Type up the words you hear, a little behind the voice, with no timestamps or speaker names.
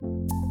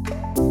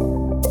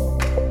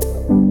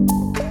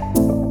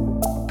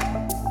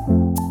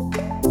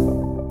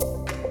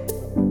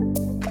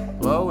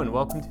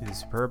welcome to the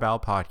Superb Owl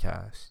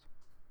Podcast.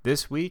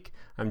 This week,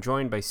 I'm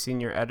joined by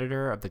Senior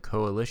Editor of the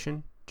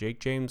Koalition,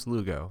 JakeJames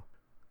Lugo.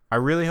 I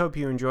really hope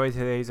you enjoyed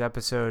today's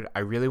episode. I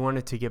really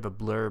wanted to give a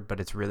blurb, but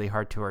it's really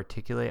hard to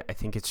articulate. I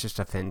think it's just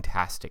a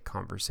fantastic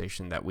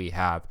conversation that we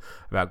have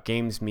about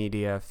games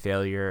media,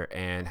 failure,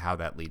 and how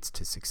that leads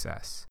to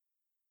success.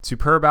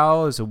 Superb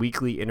Owl is a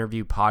weekly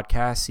interview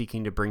podcast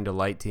seeking to bring to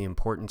light the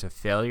importance of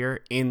failure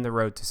in the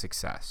road to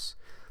success.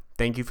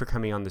 Thank you for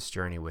coming on this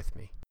journey with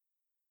me.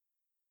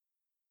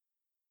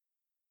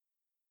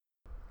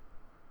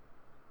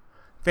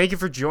 Thank you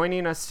for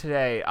joining us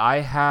today.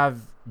 I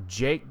have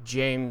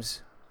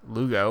JakeJames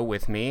Lugo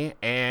with me,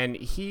 and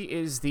he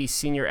is the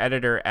senior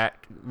editor at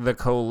the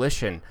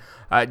Koalition.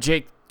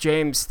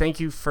 JakeJames, thank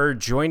you for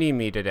joining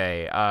me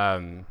today.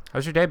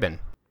 How's your day been?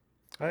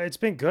 It's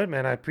been good,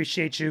 man. I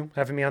appreciate you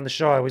having me on the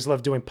show. I always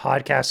love doing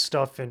podcast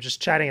stuff and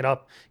just chatting it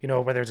up,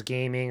 whether it's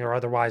gaming or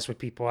otherwise with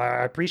people.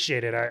 I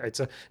appreciate it. It's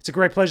a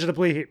great pleasure to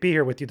be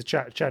here with you to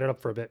chat it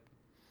up for a bit.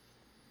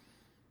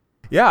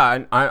 Yeah,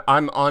 and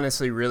I'm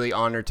honestly really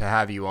honored to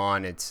have you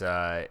on. It's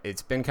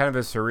been kind of a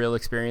surreal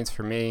experience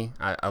for me.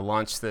 I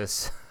launched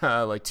this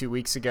like 2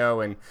 weeks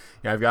ago, and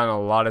I've gotten a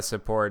lot of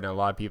support and a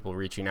lot of people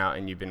reaching out,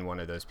 and you've been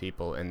one of those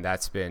people, and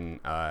that's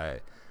been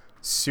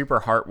super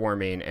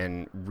heartwarming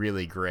and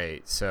really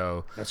great.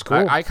 So that's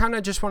cool. I kind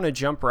of just want to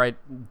jump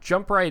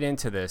right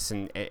into this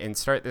and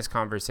start this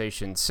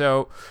conversation.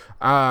 So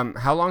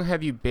how long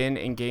have you been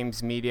in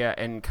games media,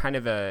 and kind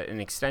of an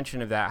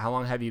extension of that, how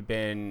long have you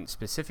been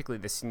specifically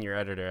the senior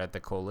editor at the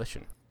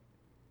Koalition?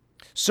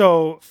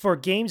 So for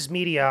games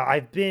media,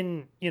 I've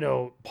been,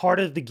 part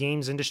of the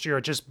games industry,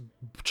 or just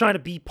trying to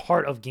be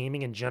part of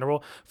gaming in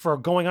general, for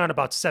going on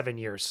about 7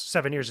 years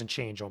and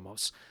change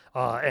almost.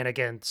 And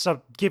again,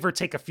 so give or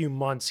take a few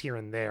months here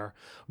and there,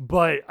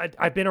 but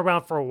I've been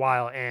around for a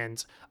while.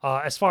 And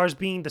as far as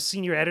being the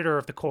senior editor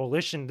of the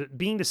Koalition,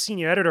 being the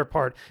senior editor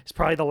part is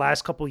probably the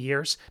last couple of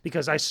years,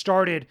 because I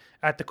started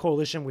at the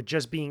Koalition with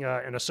just being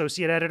an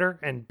associate editor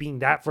and being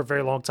that for a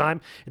very long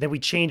time. And then we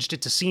changed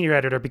it to senior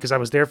editor because I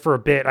was there for a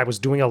bit. I was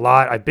doing a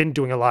lot. I've been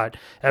doing a lot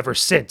ever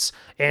since.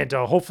 And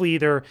hopefully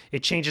either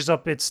it changes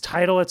up its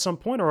title at some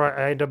point, or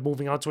I end up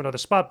moving on to another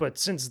spot. But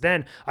since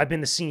then, I've been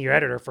the senior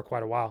editor for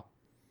quite a while.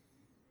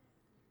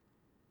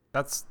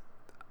 That's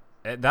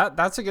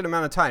a good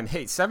amount of time.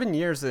 Hey, 7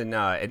 years in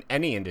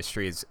any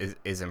industry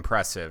is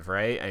impressive,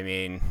 right? I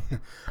mean,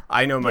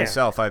 I know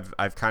myself. Yeah.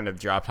 I've kind of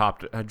job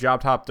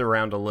hopped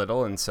around a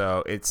little, and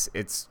so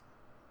it's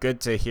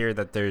good to hear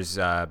that there's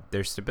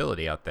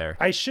stability out there.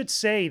 I should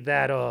say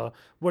that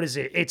what is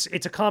it?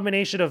 It's a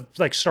combination of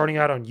like starting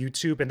out on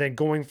YouTube and then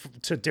going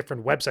to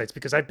different websites,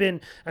 because I've been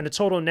in a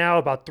total now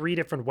about 3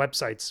 different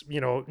websites.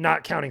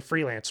 Not counting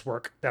freelance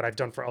work that I've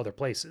done for other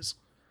places.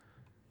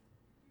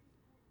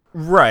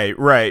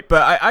 Right.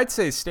 But I'd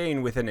say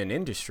staying within an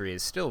industry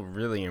is still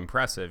really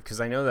impressive, because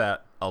I know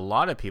that a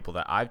lot of people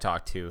that I've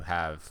talked to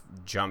have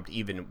jumped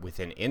even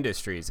within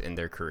industries in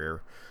their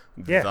career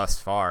thus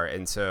far.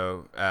 And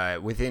so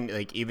within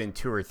like even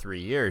 2 or 3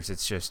 years,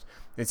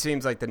 it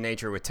seems like the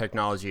nature with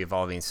technology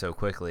evolving so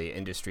quickly,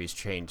 industries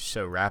change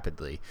so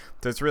rapidly.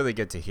 So it's really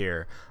good to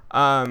hear.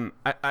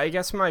 I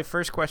guess my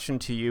first question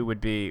to you would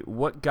be,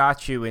 what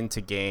got you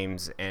into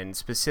games, and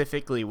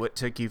specifically what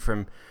took you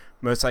from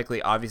most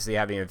likely obviously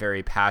having a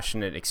very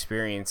passionate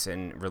experience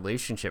and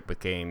relationship with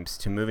games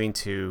to moving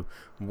to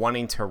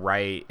wanting to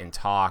write and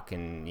talk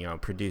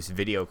and produce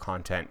video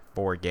content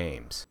for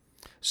games?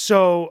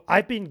 So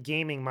I've been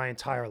gaming my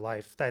entire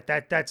life.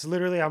 That's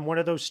literally, I'm one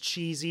of those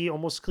cheesy,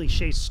 almost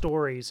cliche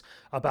stories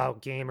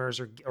about gamers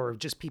or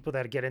just people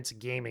that get into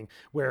gaming,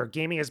 where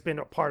gaming has been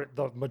a part of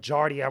the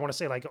majority, I want to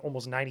say like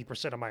almost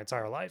 90% of my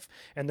entire life.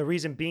 And the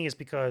reason being is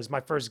because my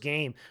first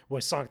game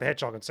was Sonic the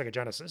Hedgehog on Sega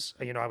Genesis.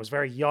 I was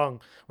very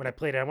young when I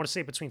played it. I want to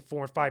say between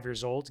 4 and 5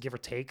 years old, give or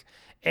take.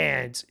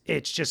 And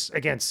it's just,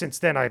 again, since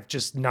then, I've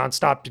just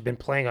nonstop been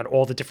playing on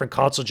all the different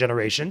console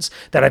generations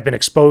that I've been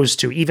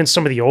exposed to, even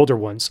some of the older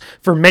ones,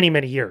 for many,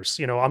 many years.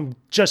 I'm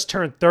just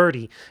turned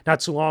 30 not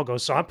too long ago,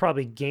 so I'm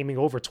probably gaming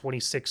over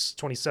 26,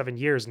 27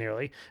 years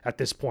nearly at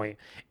this point.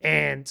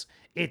 And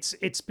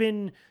it's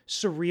been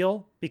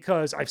surreal,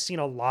 because I've seen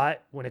a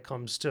lot when it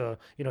comes to,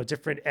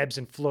 different ebbs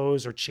and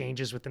flows or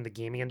changes within the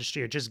gaming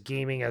industry, or just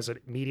gaming as a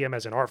medium,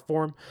 as an art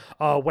form.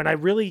 When I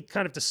really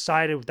kind of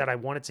decided that I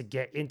wanted to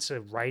get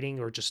into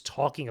writing or just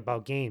talking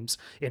about games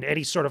in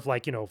any sort of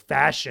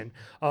fashion,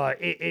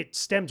 it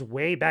stemmed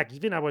way back.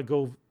 Even I would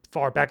go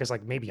far back as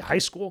like maybe high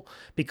school,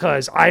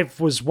 because I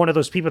was one of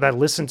those people that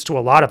listens to a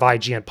lot of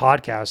IGN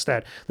podcasts,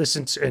 that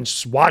listens and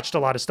watched a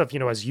lot of stuff,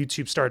 as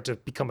YouTube started to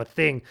become a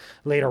thing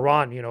later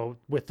on,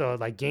 with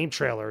like game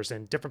trailers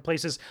and different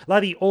places, a lot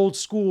of the old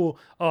school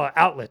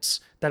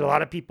outlets that a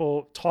lot of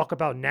people talk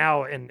about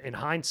now in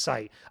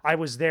hindsight. I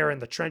was there in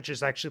the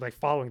trenches, actually like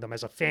following them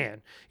as a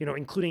fan,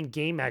 including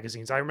game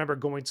magazines. I remember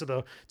going to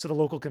the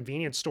local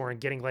convenience store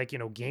and getting like,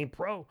 Game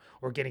Pro,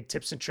 or getting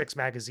Tips and Tricks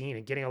magazine,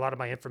 and getting a lot of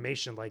my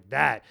information like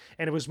that.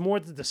 And it was more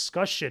the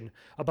discussion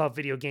about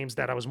video games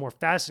that I was more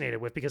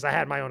fascinated with, because I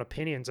had my own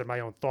opinions and my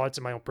own thoughts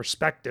and my own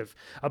perspective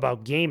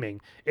about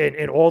gaming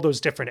in all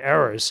those different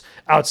eras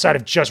outside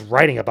of just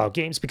writing about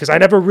games, because I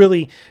never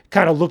really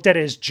kind of looked at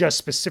it as just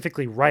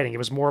specifically writing. It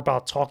was more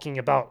about talking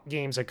about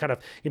games and kind of,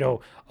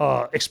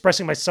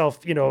 expressing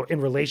myself,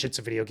 in relation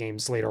to video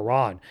games later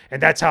on.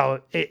 And that's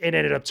how it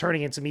ended up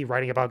turning into me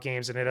writing about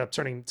games, and ended up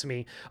turning to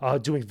me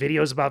doing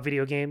videos about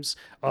video games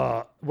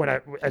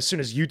as soon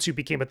as YouTube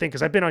became a thing.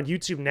 Because I've been on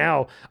YouTube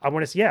now, I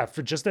want to say, yeah,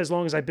 for just as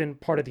long as I've been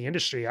part of the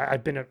industry,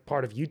 I've been a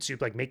part of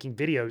YouTube, like making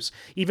videos,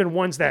 even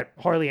ones that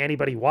hardly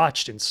anybody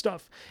watched and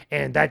stuff.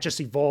 And that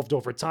just evolved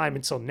over time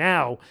until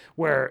now,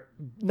 where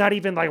not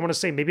even, like, I want to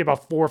say maybe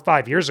about 4 or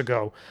 5 years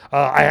ago,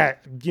 I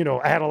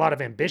had a lot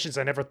of ambitions.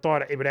 I never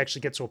thought it would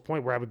actually get to a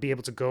point where I would be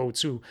able to go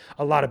to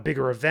a lot of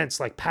bigger events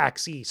like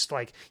PAX East,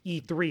 like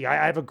E3.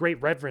 I have a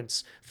great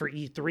reverence for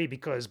E3,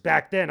 because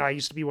back then I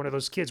used to be one of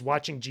those kids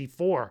watching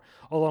G4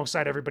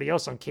 alongside everybody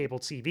else on cable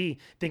TV,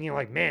 thinking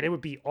like, man, it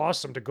would be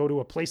awesome to go to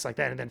a place like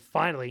that. And then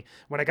finally,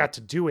 when I got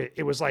to do it,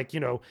 it was like,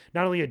 not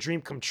only a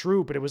dream come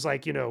true, but it was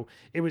like,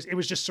 it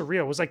was just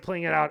surreal. It was like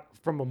playing it out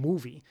from a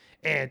movie,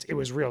 and it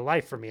was real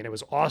life for me, and it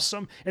was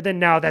awesome. And then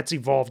now that's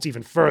evolved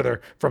even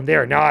further from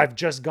there. Now I've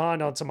just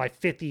gone on to my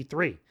 5th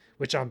E3,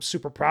 which I'm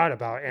super proud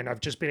about. And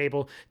I've just been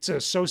able to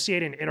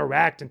associate and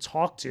interact and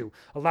talk to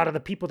a lot of the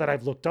people that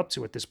I've looked up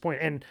to at this point.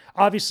 And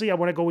obviously I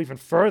want to go even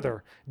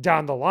further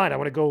down the line. I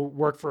want to go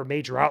work for a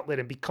major outlet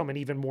and become an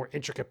even more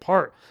intricate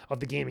part of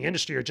the gaming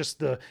industry, or just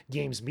the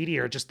games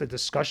media, or just the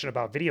discussion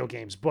about video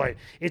games. But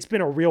it's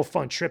been a real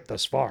fun trip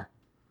thus far.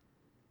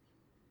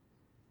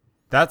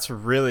 That's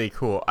really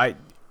cool.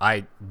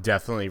 I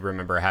definitely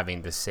remember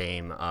having the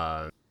same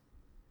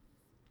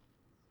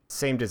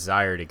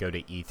desire to go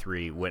to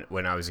E3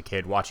 when I was a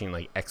kid, watching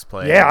like X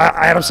Play. Yeah,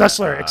 Adam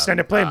Sessler,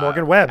 Extended Play,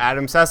 Morgan Webb.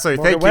 Adam Sessler,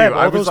 Morgan thank Webb, you.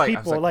 all those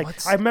people.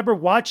 I remember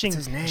watching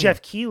name?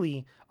 Jeff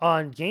Keighley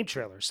on game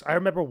trailers. I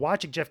remember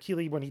watching Jeff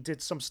Keighley when he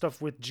did some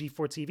stuff with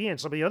G4 TV and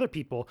some of the other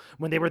people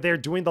when they were there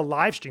doing the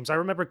live streams. I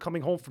remember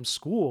coming home from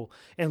school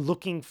and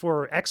looking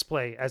for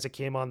X-Play as it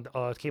came on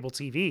cable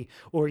TV,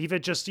 or even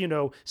just,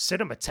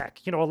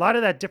 Cinematech. A lot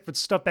of that different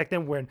stuff back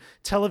then, when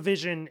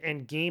television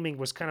and gaming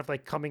was kind of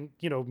like coming,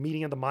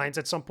 meeting in the minds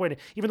at some point,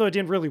 even though it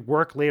didn't really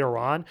work later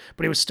on,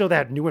 but it was still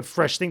that new and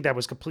fresh thing that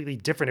was completely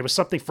different. It was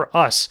something for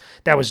us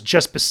that was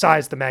just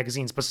besides the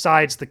magazines,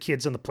 besides the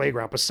kids in the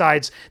playground,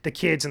 besides the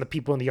kids and the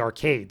people in the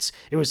arcades.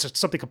 It was just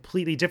something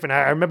completely different.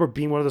 I remember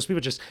being one of those people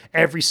just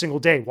every single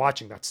day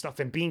watching that stuff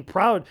and being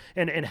proud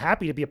and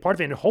happy to be a part of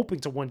it, and hoping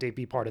to one day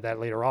be part of that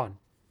later on.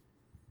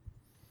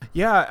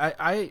 Yeah,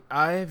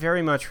 I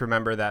very much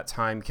remember that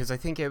time, because I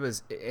think it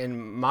was,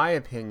 in my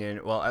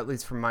opinion, well, at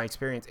least from my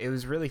experience, it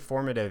was really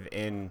formative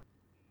in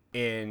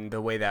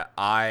the way that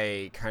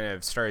I kind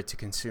of started to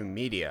consume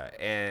media.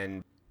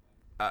 And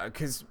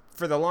because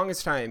for the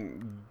longest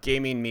time,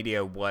 gaming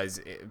media was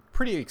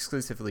pretty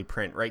exclusively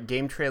print, right?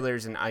 Game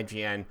trailers and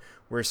IGN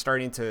were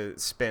starting to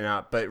spin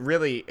up, but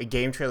really,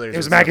 game trailers. It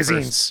was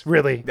magazines,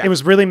 really. It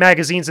was really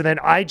magazines, and then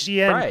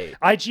IGN. Right.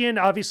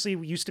 IGN obviously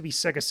used to be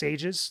Sega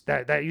Sages.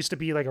 That used to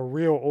be like a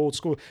real old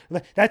school.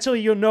 That's how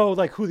you'll know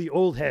like who the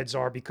old heads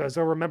are, because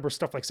they'll remember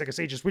stuff like Sega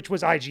Sages, which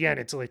was IGN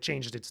until it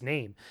changed its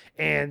name.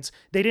 And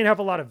they didn't have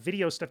a lot of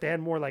video stuff. They had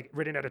more like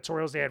written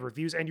editorials. They had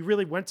reviews, and you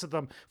really went to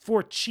them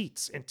for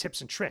cheats and tips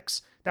and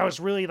tricks. That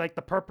was really like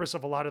the purpose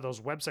of a lot of those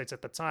websites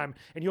at the time.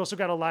 And you also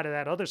got a lot of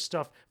that other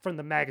stuff from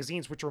the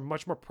magazines, which were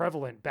much more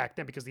prevalent back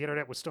then, because the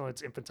internet was still in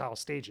its infantile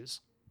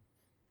stages.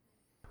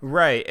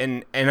 Right.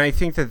 And I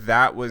think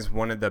that was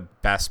one of the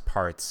best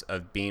parts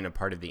of being a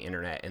part of the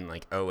internet in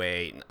like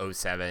 08 and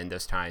 07,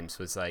 those times,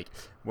 was like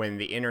when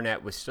the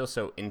internet was still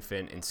so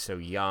infant and so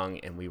young,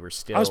 and we were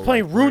still, I was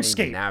playing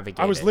RuneScape.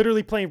 I was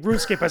literally playing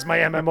RuneScape as my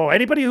MMO.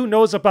 Anybody who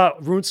knows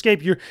about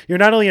RuneScape, you're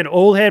not only an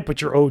old head,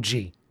 but you're OG.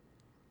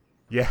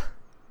 Yeah.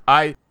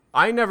 I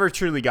never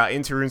truly got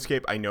into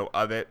RuneScape. I know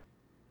of it.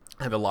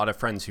 I have a lot of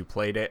friends who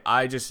played it.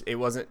 It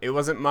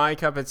wasn't my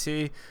cup of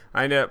tea.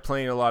 I ended up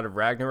playing a lot of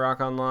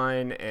Ragnarok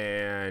online,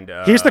 and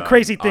here's the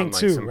crazy thing like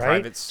too,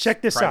 right?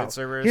 Check this out.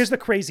 Servers. Here's the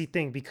crazy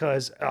thing,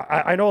 because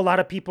I know a lot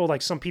of people,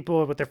 like some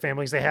people with their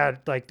families, they had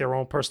like their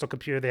own personal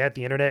computer, they had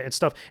the internet and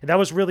stuff, and that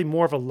was really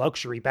more of a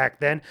luxury back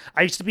then.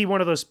 I used to be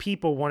one of those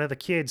people, one of the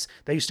kids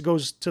that used to go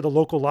to the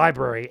local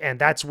library, and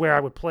that's where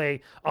I would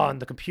play on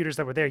the computers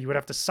that were there. You would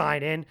have to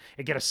sign in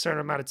and get a certain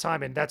amount of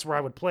time, and that's where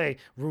I would play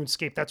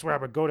RuneScape. That's where I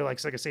would go to like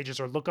Sega Sages,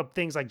 or look up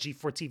things like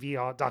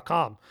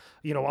G4TV.com,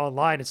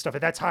 online and stuff.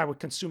 And that's how I would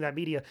consume that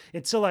media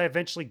until I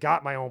eventually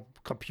got my own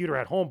computer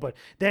at home. But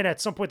then at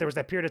some point there was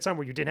that period of time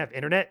where you didn't have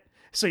internet.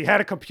 So you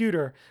had a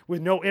computer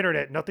with no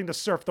internet, nothing to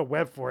surf the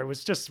web for. It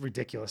was just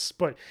ridiculous.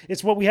 But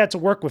it's what we had to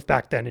work with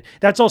back then.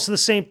 That's also the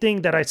same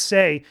thing that I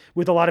say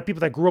with a lot of people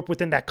that grew up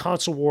within that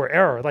console war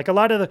era. Like a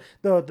lot of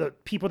the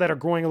people that are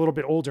growing a little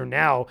bit older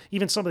now,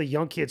 even some of the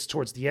young kids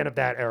towards the end of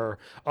that era,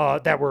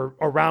 that were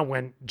around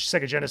when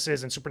Sega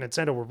Genesis and Super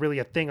Nintendo were really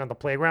a thing on the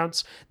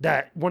playgrounds,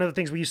 that one of the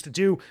things we used to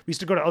do, we used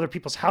to go to other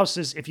people's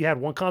houses if you had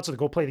one console to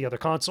go play the other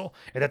console.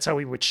 And that's how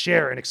we would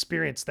share and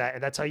experience that.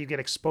 And that's how you get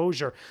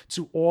exposure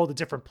to all the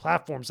different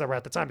platforms that were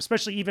at the time,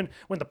 especially even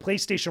when the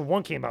PlayStation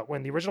 1 came out.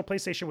 When the original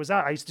PlayStation was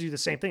out, I used to do the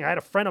same thing. I had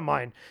a friend of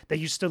mine that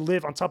used to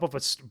live on top of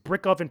a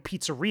brick oven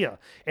pizzeria.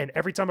 And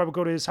every time I would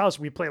go to his house,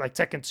 we'd play like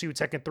Tekken 2,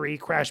 Tekken 3,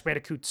 Crash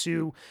Bandicoot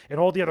 2, and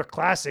all the other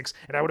classics.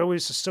 And I would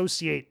always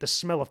associate the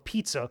smell of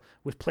pizza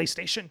with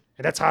PlayStation.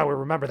 And that's how I would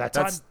remember that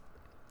time.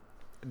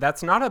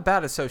 That's not a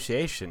bad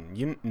association.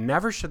 You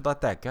never should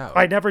let that go.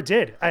 I never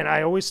did. And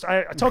I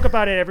talk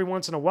about it every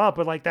once in a while,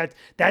 but like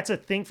that's a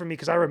thing for me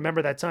because I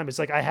remember that time. It's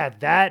like I had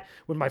that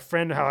with my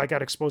friend, how I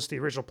got exposed to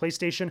the original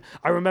PlayStation.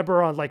 I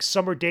remember on like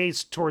summer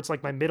days towards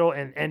like my middle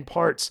and end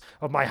parts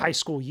of my high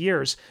school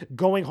years,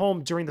 going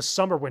home during the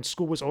summer when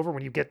school was over,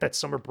 when you get that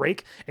summer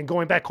break, and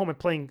going back home and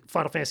playing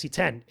Final Fantasy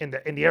X in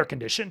the air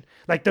condition.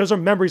 Like those are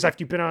memories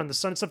after you've been out in the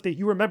sun and stuff that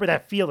you remember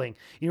that feeling.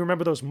 You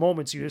remember those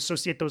moments. You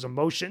associate those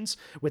emotions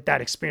with that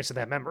experience of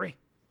that memory.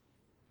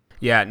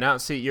 Yeah, now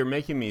see, you're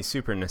making me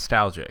super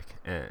nostalgic,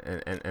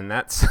 and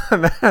that's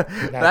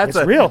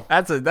real.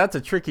 That's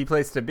a tricky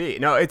place to be.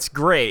 No, it's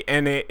great,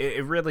 and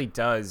it really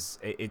does.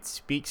 It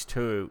speaks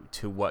to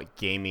what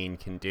gaming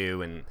can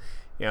do, and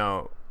you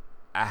know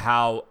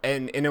how,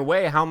 and in a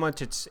way, how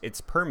much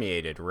it's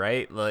permeated,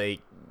 right?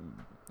 Like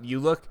you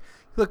look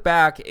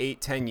back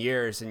 8-10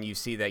 years, and you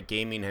see that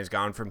gaming has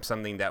gone from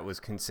something that was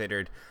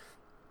considered,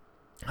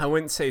 I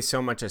wouldn't say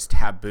so much as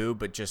taboo,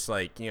 but just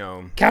like, you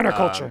know,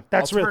 counterculture.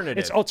 That's alternative.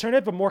 It's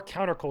alternative, but more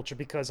counterculture,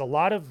 because a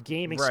lot of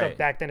gaming stuff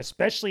back then,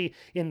 especially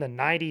in the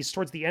 90s,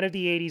 towards the end of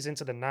the 80s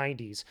into the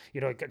 90s, you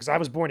know, because I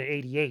was born in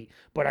 88,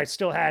 but I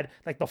still had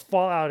like the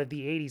fallout of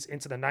the 80s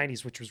into the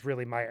 90s, which was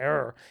really my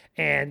era.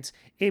 And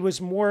it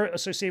was more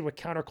associated with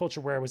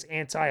counterculture where it was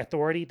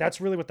anti-authority. That's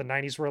really what the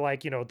 90s were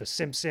like, you know, The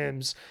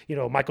Simpsons, you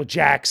know, Michael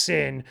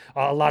Jackson,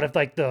 a lot of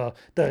like the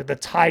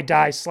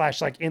tie-dye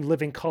 / like in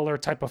living color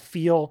type of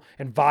feel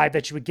and vibe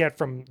that you would get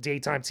from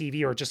daytime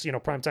TV or just, you know,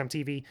 primetime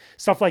TV,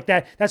 stuff like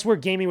that. That's where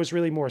gaming was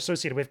really more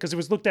associated with, because it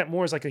was looked at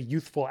more as like a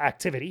youthful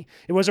activity.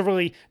 It wasn't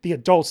really the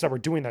adults that were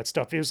doing that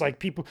stuff. It was like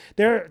people,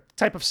 their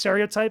type of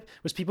stereotype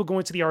was people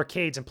going to the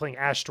arcades and playing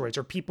Asteroids,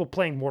 or people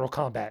playing Mortal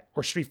Kombat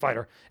or Street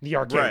Fighter in the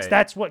arcades. Right.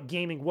 That's what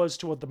gaming was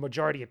to the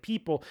majority of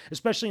people,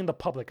 especially in the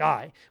public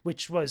eye,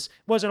 which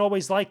wasn't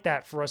always like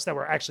that for us that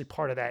were actually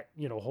part of that,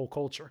 you know, whole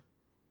culture.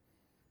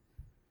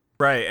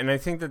 Right. And I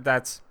think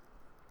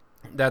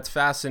that's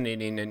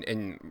fascinating,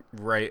 and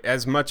right,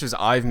 as much as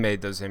I've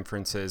made those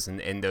inferences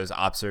and those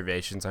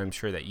observations, I'm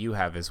sure that you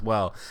have as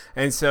well.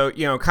 And so,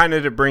 you know, kind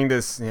of to bring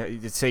this, you know,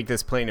 to take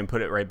this plane and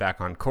put it right back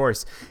on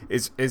course,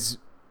 is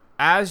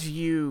as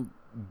you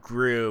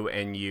grew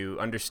and you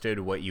understood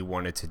what you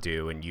wanted to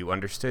do, and you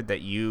understood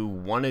that you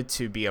wanted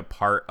to be a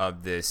part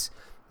of this,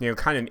 you know,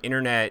 kind of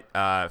internet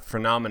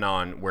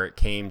phenomenon where it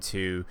came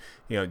to,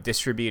 you know,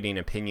 distributing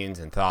opinions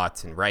and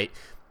thoughts, and right,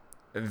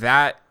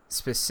 that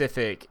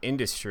specific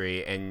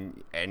industry,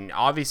 and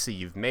obviously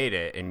you've made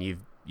it, and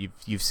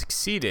you've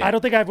succeeded. I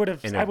don't think I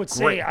would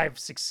say I've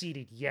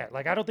succeeded yet.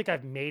 Like, I don't think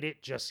I've made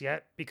it just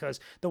yet, because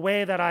the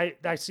way that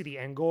I see the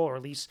end goal, or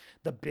at least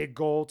the big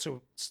goal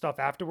to stuff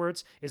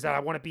afterwards, is that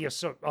I want to be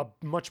a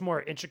much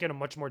more intricate and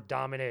much more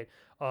dominant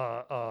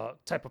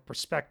type of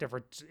perspective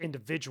or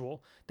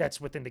individual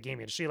that's within the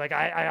gaming industry. Like,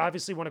 I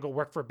obviously want to go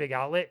work for a big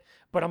outlet,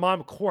 but I'm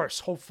on course,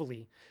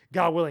 hopefully,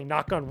 God willing,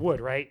 knock on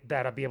wood, right,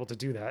 that I'll be able to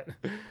do that.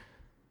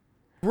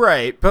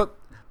 Right, but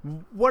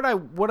what I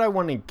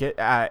want to get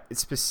at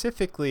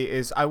specifically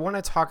is I want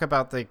to talk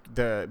about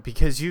the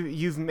because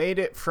you've made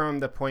it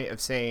from the point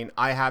of saying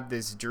I have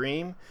this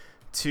dream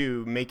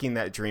to making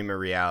that dream a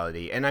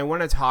reality, and I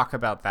want to talk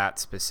about that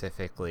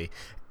specifically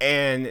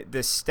and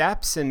the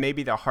steps and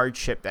maybe the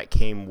hardship that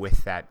came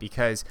with that,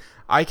 because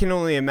I can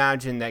only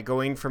imagine that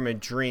going from a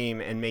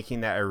dream and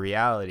making that a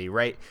reality,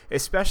 right?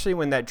 Especially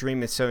when that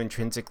dream is so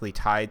intrinsically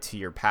tied to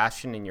your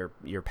passion and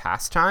your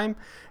pastime,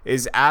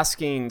 is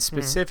asking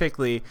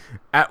specifically,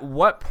 at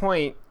what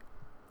point,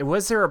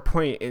 was there a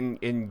point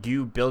in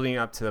you building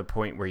up to the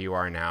point where you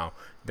are now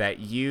that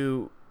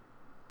you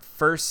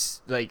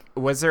first, like,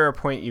 was there a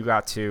point you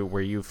got to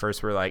where you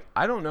first were like,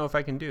 I don't know if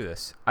I can do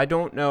this. I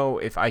don't know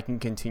if I can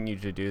continue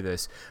to do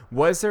this.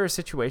 Was there a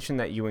situation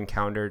that you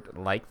encountered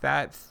like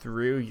that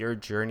through your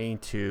journey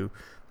to,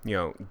 you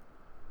know,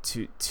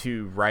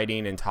 to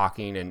writing and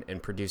talking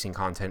and producing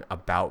content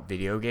about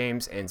video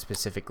games, and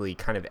specifically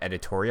kind of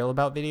editorial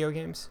about video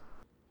games?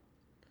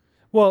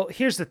 Well,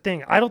 here's the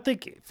thing. I don't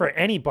think for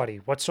anybody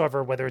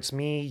whatsoever, whether it's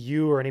me,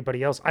 you, or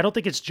anybody else, I don't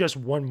think it's just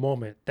one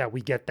moment that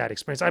we get that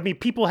experience. I mean,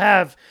 people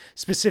have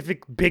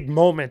specific big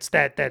moments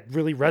that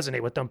really resonate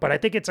with them, but I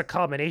think it's a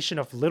combination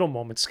of little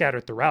moments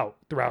scattered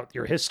throughout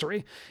your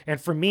history. And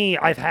for me,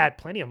 I've had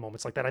plenty of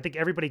moments like that. I think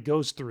everybody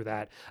goes through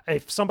that.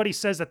 If somebody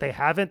says that they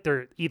haven't,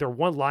 they're either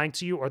one lying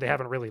to you or they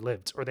haven't really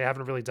lived or they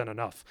haven't really done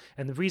enough.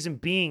 And the reason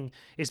being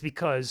is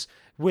because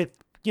with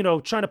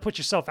trying to put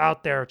yourself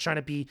out there, trying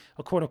to be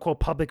a quote unquote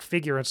public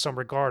figure in some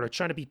regard, or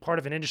trying to be part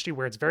of an industry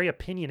where it's very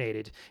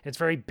opinionated. It's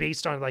very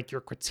based on like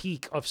your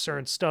critique of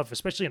certain stuff,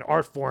 especially in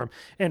art form.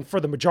 And for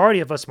the majority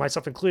of us,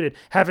 myself included,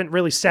 haven't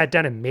really sat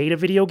down and made a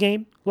video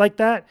game like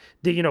that.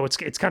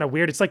 It's kind of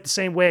weird. It's like the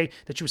same way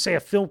that you would say a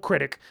film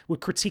critic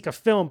would critique a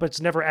film, but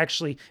it's never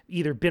actually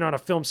either been on a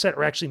film set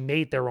or actually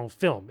made their own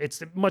film.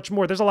 It's much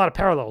more, there's a lot of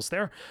parallels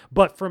there.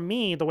 But for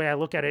me, the way I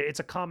look at it, it's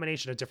a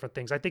combination of different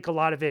things. I think a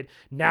lot of it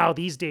now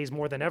these days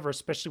more than ever,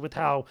 especially with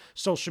how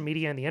social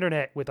media and the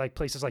internet with like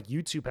places like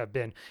YouTube have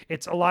been,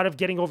 it's a lot of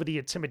getting over the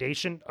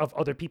intimidation of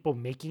other people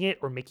making it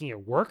or making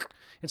it work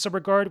in some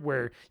regard,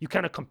 where you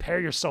kind of compare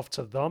yourself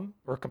to them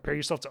or compare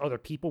yourself to other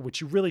people, which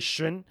you really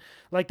shouldn't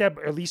like that.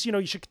 But at least,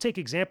 you should take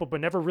example,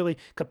 but never really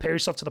compare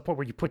yourself to the point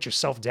where you put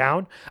yourself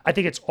down. I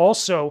think it's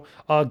also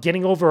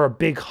getting over a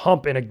big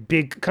hump and a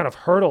big kind of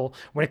hurdle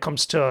when it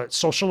comes to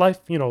social life,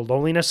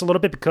 loneliness a little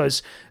bit,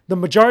 because the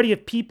majority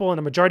of people and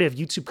the majority of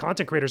YouTube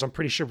content creators, I'm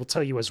pretty sure, will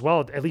tell you as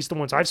well, at least the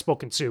ones I've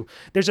spoken to,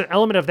 there's an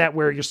element of that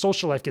where your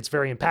social life gets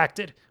very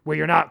impacted, where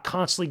you're not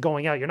constantly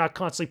going out, you're not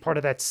constantly part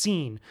of that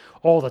scene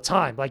all the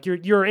time. Like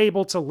you're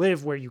able to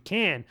live where you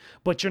can,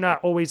 but you're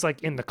not always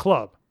like in the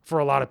club for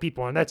a lot of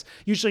people. And that's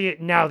usually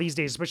now these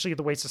days, especially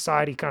the way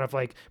society kind of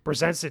like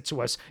presents it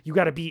to us. You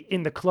got to be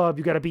in the club.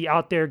 You got to be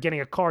out there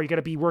getting a car. You got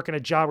to be working a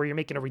job where you're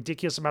making a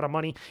ridiculous amount of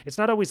money. It's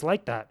not always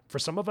like that for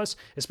some of us,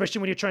 especially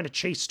when you're trying to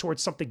chase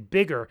towards something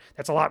bigger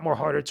that's a lot more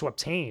harder to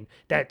obtain,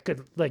 that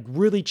could like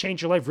really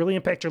change your life, really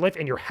impact your life,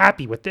 and you're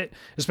happy with it,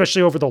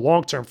 especially over the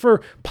long term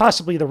for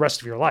possibly the rest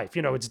of your life.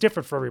 It's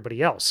different for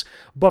everybody else.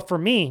 But for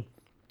me,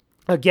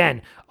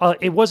 again,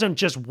 it wasn't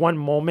just one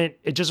moment.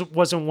 It just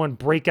wasn't one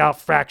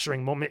breakout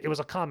fracturing moment. It was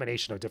a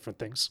combination of different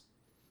things.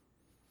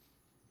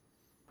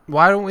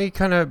 Why don't we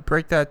kind of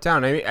break that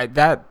down? I mean,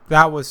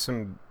 that was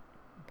some,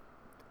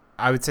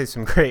 I would say,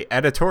 some great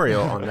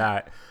editorial on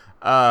that.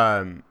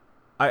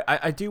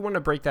 I do want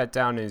to break that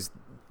down as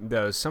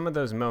some of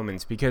those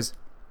moments, because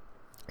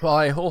while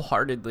I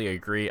wholeheartedly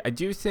agree, I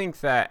do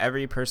think that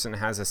every person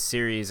has a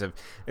series of,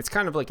 it's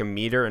kind of like a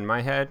meter in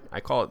my head.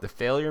 I call it the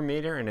failure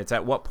meter, and it's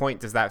at what point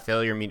does that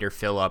failure meter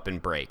fill up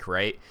and break,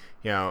 right?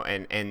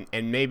 And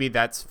maybe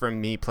that's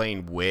from me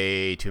playing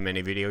way too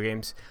many video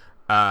games.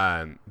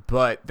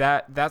 But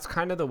that's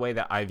kind of the way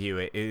that I view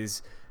it.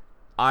 Is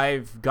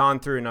I've gone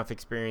through enough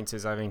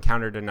experiences, I've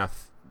encountered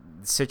enough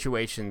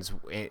situations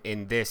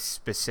in this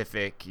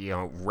specific,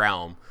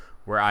 realm,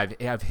 where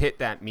I've hit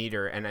that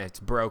meter and it's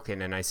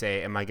broken, and I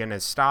say, am I going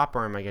to stop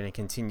or am I going to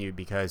continue?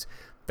 Because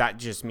that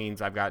just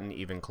means I've gotten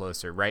even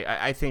closer, right?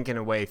 I think in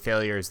a way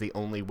failure is the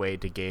only way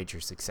to gauge your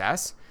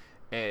success,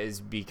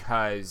 is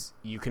because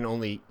you can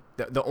only,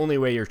 the only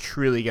way you're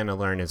truly going to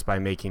learn is by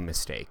making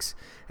mistakes.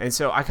 And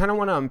so I kind of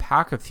want to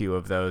unpack a few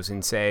of those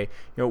and say,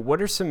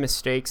 what are some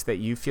mistakes that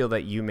you feel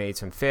that you made,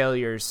 some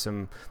failures,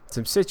 some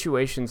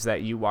situations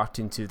that you walked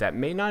into that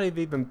may not have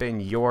even been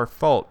your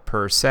fault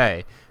per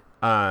se,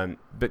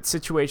 but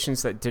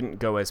situations that didn't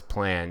go as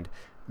planned,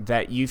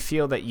 that you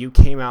feel that you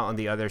came out on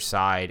the other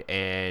side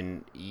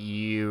and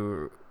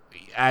you,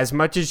 as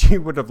much as you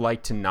would have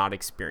liked to not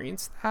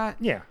experience that.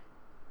 Yeah.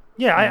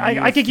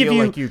 I could give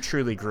you, like you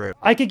truly grew.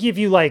 I could give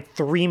you like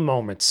 3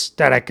 moments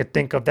that I could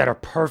think of that are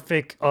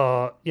perfect,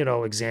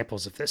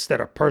 examples of this,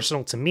 that are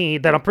personal to me,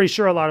 that I'm pretty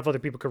sure a lot of other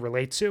people could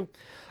relate to.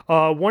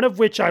 One of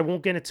which I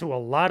won't get into a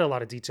lot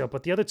of detail,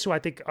 but the other 2 I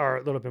think are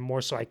a little bit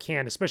more so I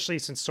can, especially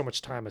since so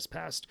much time has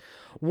passed.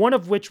 One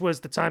of which was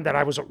the time that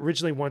I was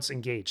originally once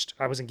engaged.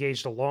 I was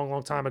engaged a long,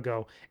 long time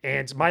ago,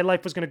 and my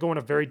life was going to go in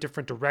a very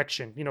different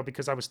direction,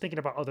 because I was thinking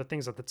about other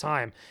things at the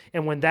time.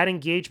 And when that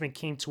engagement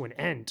came to an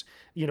end,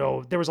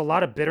 there was a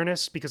lot of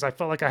bitterness because I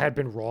felt like I had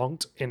been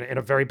wronged in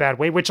a very bad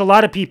way, which a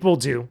lot of people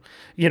do.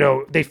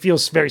 They feel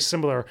very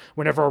similar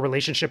whenever a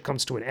relationship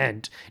comes to an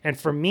end. And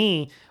for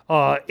me,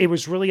 it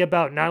was really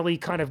about not only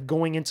kind of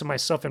going into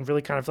myself and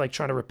really kind of like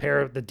trying to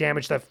repair the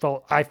damage that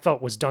I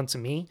felt was done to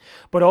me,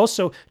 but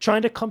also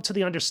trying to come to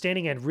the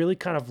understanding and really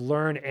kind of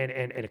learn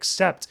and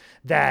accept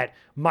that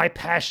my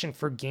passion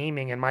for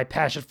gaming and my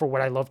passion for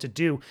what I love to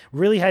do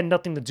really had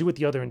nothing to do with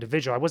the other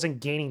individual. I wasn't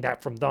gaining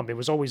that from them. It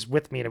was always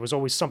with me, and it was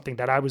always something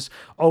that I was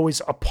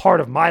always a part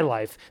of my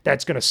life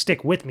that's going to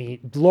stick with me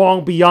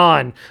long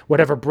beyond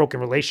whatever broken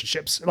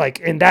relationships. Like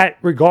in that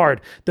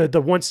regard,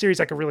 the one series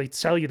I can really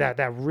tell you that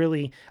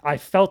really I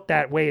felt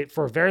that way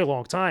for a very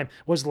long time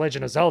was The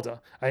Legend of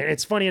Zelda.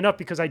 It's funny enough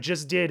because I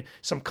just did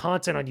some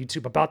content on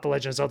YouTube about The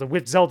Legend of Zelda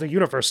with Zelda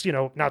Universe,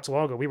 not too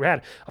long ago. We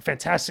had a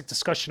fantastic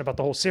discussion about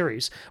the whole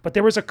series, but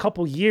there was a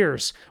couple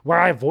years where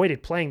I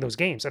avoided playing those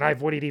games and I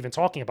avoided even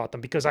talking about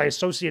them because I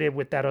associated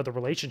with that other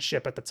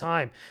relationship at the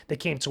time that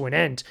came to an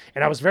end,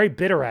 and I was very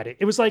bitter at it.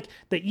 It was like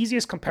the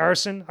easiest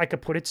comparison I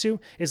could put it to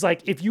is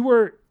like if you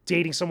were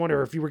dating someone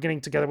or if you were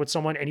getting together with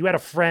someone and you had a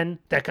friend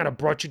that kind of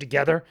brought you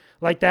together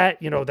like that,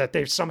 that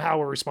they somehow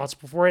were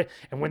responsible for it.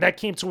 And when that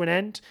came to an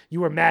end,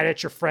 you were mad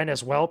at your friend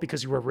as well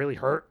because you were really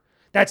hurt.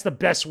 That's the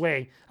best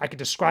way I could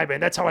describe it.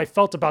 And that's how I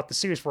felt about the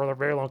series for a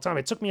very long time.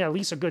 It took me at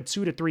least a good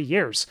 2 to 3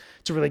 years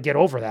to really get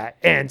over that.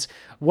 And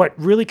what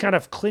really kind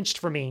of clinched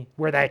for me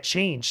where that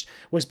changed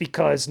was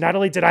because not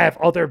only did I have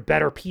other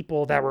better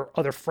people that were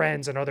other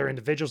friends and other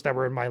individuals that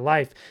were in my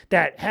life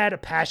that had a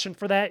passion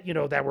for that,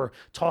 that were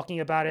talking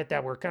about it,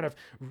 that were kind of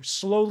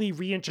slowly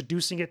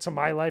reintroducing it to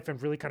my life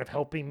and really kind of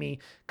helping me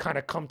kind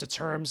of come to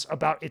terms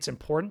about its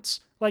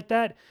importance like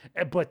that.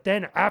 But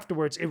then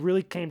afterwards, it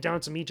really came down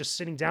to me just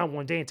sitting down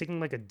one day and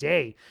taking like a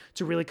day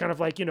to really kind of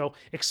like,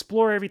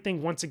 explore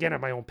everything once again at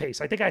my own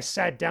pace. I think I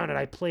sat down and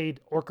I played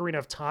Ocarina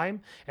of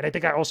Time, and I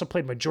think I also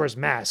played Majora's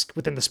Mask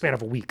within the span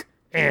of a week.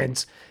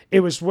 And it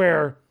was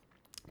where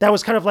that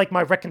was kind of like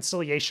my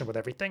reconciliation with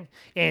everything.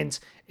 And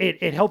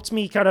it helped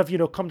me kind of,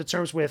 come to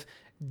terms with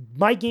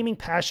my gaming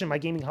passion, my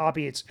gaming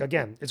hobby. It's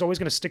always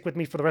going to stick with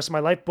me for the rest of my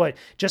life. But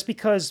just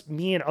because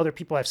me and other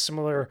people have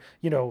similar,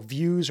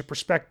 views or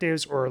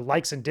perspectives or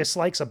likes and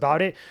dislikes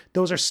about it,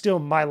 those are still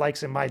my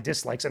likes and my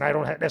dislikes. And I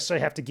don't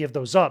necessarily have to give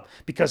those up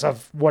because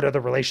of what other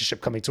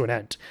relationship coming to an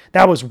end.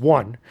 That was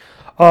one.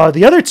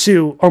 The other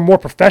two are more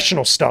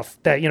professional stuff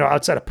that,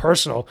 outside of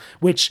personal,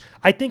 which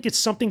I think is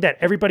something that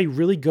everybody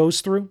really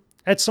goes through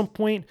at some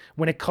point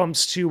when it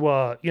comes to,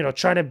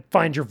 trying to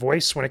find your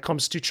voice, when it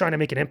comes to trying to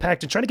make an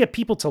impact and trying to get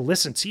people to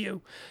listen to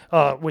you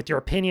with your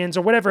opinions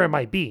or whatever it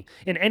might be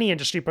in any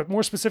industry, but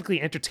more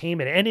specifically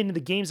entertainment and in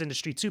the games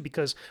industry too,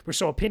 because we're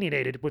so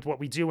opinionated with what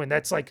we do. And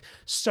that's like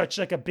such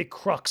like a big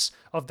crux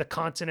of the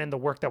content and the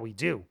work that we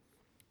do.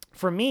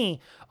 For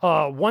me,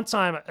 one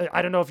time,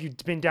 I don't know if you've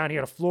been down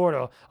here to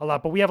Florida a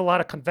lot, but we have a lot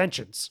of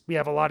conventions. We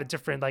have a lot of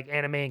different like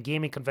anime and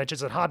gaming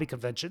conventions and hobby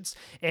conventions.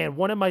 And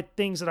one of my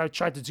things that I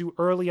tried to do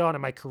early on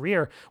in my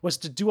career was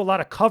to do a lot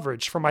of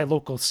coverage for my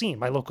local scene,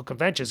 my local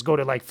conventions. Go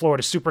to like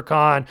Florida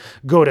SuperCon,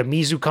 go to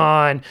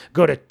MizuCon,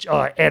 go to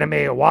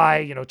Anime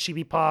Hawaii,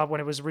 Chibi Pop when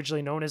it was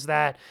originally known as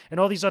that, and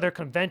all these other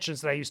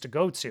conventions that I used to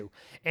go to.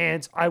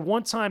 And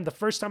the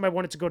first time I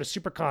wanted to go to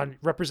SuperCon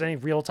representing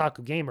Real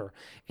Otaku Gamer,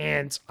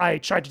 and I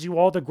tried to do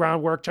all the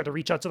groundwork, tried to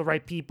reach out to the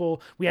right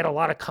people. We had a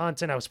lot of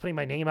content. I was putting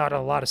my name out on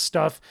a lot of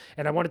stuff.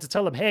 And I wanted to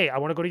tell them, hey, I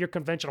want to go to your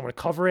convention. I want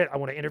to cover it. I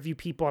want to interview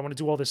people. I want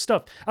to do all this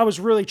stuff. I was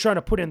really trying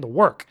to put in the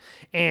work.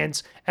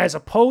 And as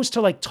opposed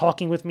to like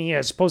talking with me,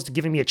 as opposed to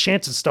giving me a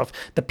chance and stuff,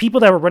 the people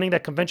that were running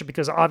that convention,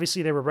 because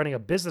obviously they were running a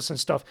business and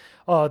stuff,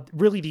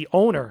 really the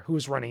owner who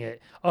was running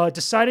it,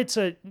 decided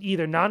to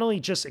either not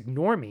only just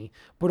ignore me,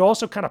 but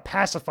also kind of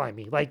pacify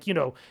me. Like,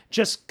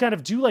 just kind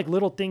of do like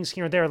little things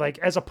here and there. Like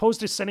as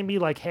opposed to sending me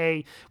like,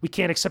 hey, we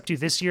can't accept you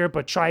this year,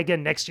 but try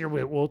again next year.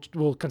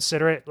 We'll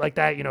consider it like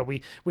that.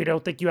 We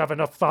don't think you have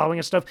enough following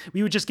and stuff.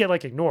 We would just get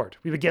like ignored.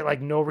 We would get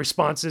like no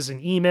responses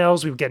in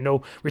emails. We would get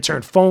no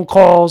return phone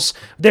calls.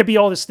 There'd be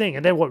all this thing.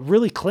 And then what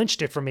really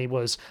clinched it for me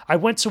was I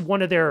went to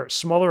one of their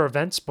smaller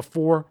events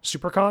before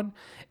SuperCon,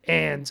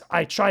 and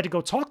I tried to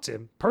go talk to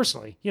him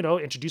personally,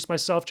 introduce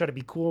myself, try to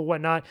be cool and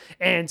whatnot.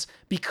 And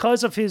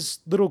because of his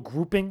little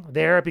grouping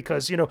there,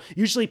 because,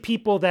 usually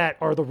people that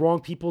are the wrong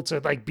people to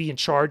like be in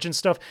charge and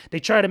stuff, they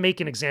try to make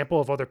an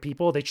example of other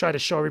people. They try to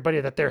show everybody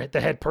that they're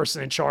the head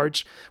person in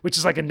charge, which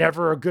is like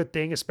never a good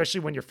thing, especially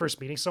when you're first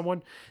meeting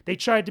someone.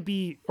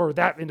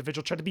 That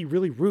individual tried to be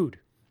really rude.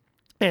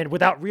 And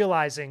without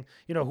realizing,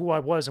 who I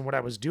was and what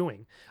I was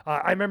doing.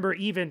 I remember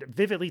even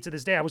vividly to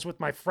this day, I was with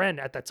my friend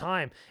at the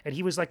time, and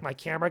he was like my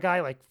camera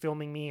guy, like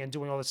filming me and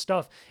doing all this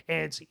stuff.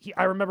 And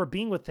I remember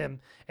being with him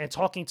and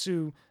talking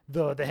to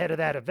the head of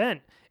that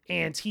event,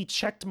 and he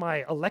checked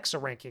my Alexa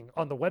ranking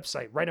on the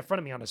website right in front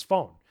of me on his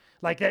phone.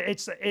 Like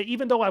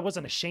even though I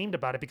wasn't ashamed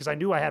about it because I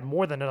knew I had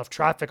more than enough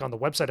traffic on the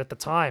website at the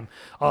time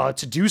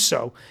to do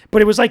so.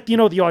 But it was like,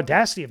 the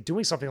audacity of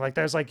doing something like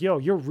that. It's like, yo,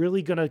 you're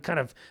really going to kind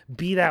of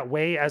be that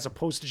way as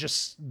opposed to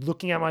just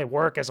looking at my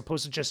work, as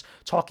opposed to just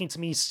talking to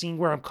me, seeing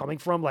where I'm coming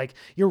from. Like,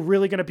 you're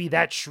really going to be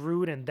that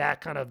shrewd and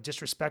that kind of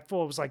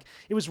disrespectful.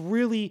 It was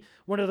really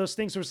one of those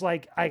things where it was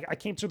like, I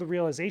came to the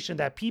realization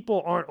that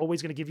people aren't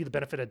always going to give you the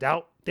benefit of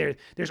doubt.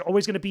 There's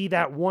always going to be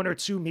that one or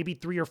two, maybe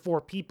 3 or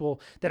 4 people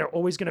that are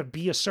always going to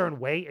be a certain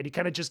way, and you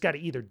kind of just got to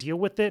either deal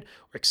with it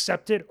or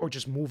accept it or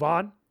just move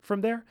on from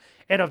there.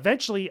 And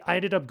eventually I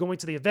ended up going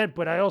to the event,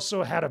 but I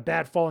also had a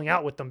bad falling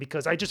out with them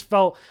because I just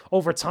felt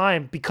over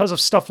time, because of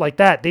stuff like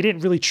that, they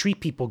didn't really treat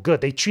people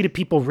good. They treated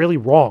people really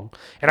wrong.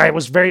 And I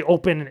was very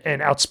open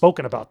and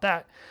outspoken about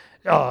that.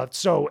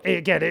 So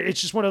again,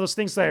 it's just one of those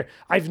things that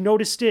I've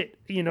noticed it,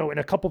 in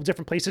a couple of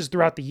different places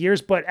throughout the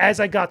years. But as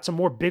I got to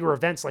more bigger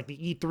events like the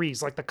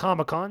E3s, like the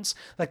Comic Cons,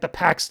 like the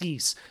PAX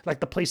East, like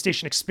the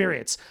PlayStation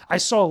Experience, I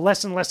saw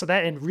less and less of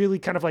that, and really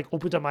kind of like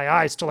opened up my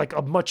eyes to like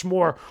a much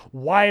more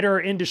wider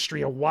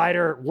industry, a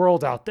wider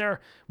world out there,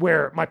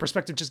 where my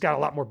perspective just got a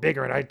lot more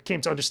bigger. And I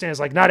came to understand is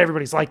like not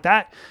everybody's like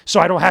that, so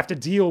I don't have to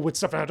deal with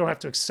stuff, and I don't have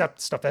to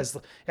accept stuff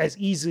as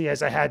easily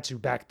as I had to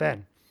back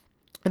then.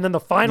 And then the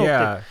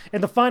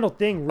final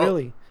thing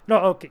really, no,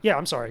 okay. Yeah.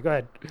 I'm sorry. Go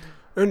ahead.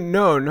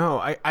 No.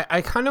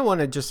 I kind of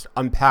want to just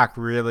unpack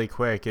really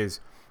quick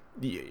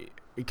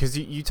because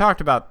you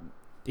talked about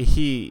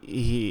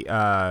the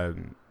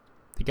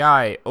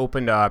guy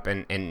opened up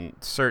and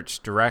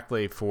searched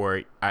directly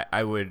for,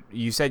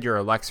 you said your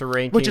Alexa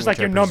ranking, which is like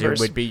your numbers,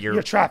 would be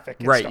your traffic.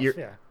 And right.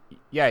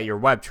 Stuff, your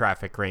web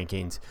traffic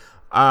rankings.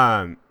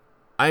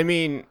 I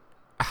mean,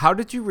 how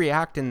did you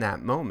react in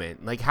that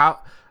moment? Like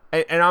how,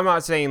 and I'm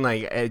not saying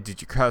like,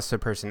 did you cuss the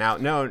person out?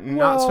 No,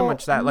 not so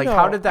much that. Like,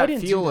 how did that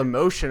feel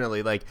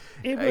emotionally? Like,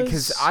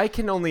 because I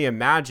can only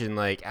imagine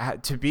like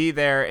to be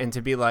there and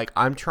to be like,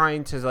 I'm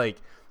trying to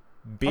like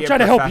I'm trying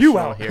to help you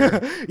out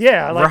here.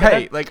 Yeah, like,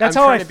 right. Like that's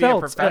how I felt. Be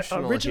a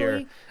professional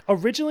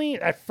originally,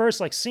 at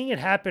first, like seeing it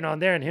happen on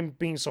there and him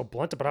being so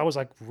blunt, but I was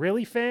like,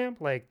 really, fam?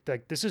 Like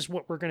this is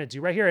what we're gonna do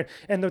right here.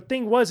 And the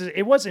thing was,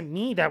 it wasn't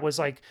me that was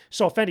like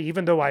so offended,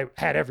 even though I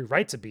had every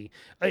right to be.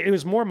 It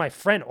was more my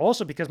friend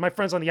also, because my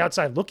friend's on the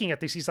outside looking at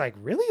this. He's like,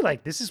 really?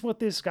 Like this is what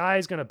this guy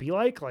is gonna be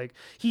like? Like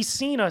he's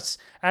seen us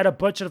at a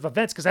bunch of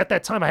events, because at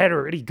that time I had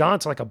already gone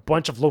to like a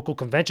bunch of local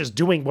conventions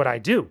doing what I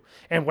do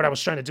and what I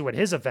was trying to do at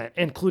his event,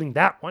 including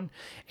that one.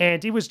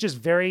 And it was just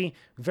very,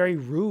 very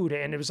rude.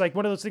 And it was like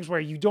one of those things where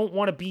you don't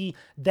want to be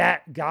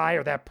that guy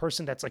or that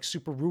person that's like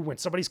super rude when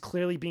somebody's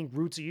clearly being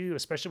rude to you,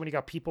 especially when you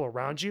got people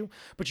around you.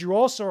 But you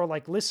also are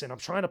like, listen, I'm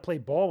trying to play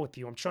ball with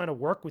you. I'm trying to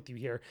work with you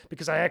here,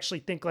 because I actually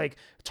think like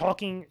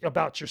talking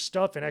about your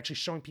stuff and actually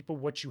showing people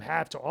what you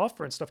have to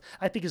offer and stuff,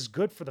 I think is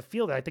good for the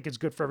field. I think it's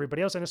good for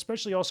everybody else, and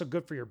especially also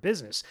good for your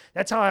business.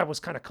 That's how I was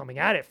kind of coming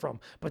at it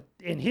from. But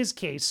in his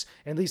case,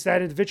 at least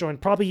that individual,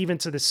 and probably even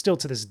to this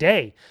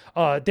day,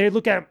 they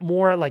look at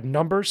more like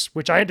numbers,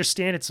 which I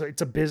understand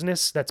it's a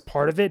business, that's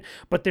part of it,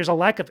 but there's a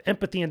lack of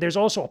empathy, and there's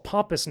also a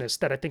pompousness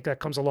that I think that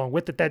comes along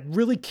with it that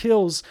really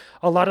kills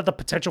a lot of the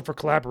potential for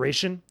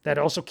collaboration, that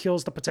also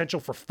kills the potential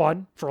for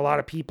fun for a lot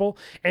of people,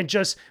 and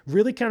just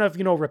really kind of,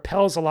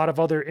 repels a lot of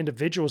other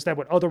individuals that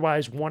would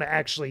otherwise want to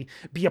actually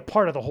be a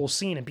part of the whole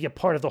scene and be a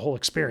part of the whole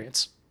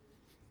experience.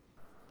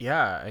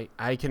 Yeah,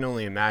 I can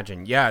only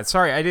imagine. Yeah,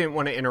 sorry, I didn't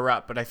want to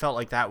interrupt, but I felt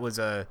like that was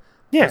a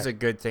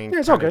good thing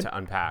to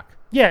unpack.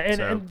 Yeah,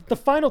 and the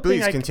final thing.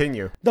 Please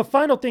continue. The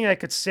final thing I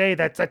could say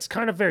that's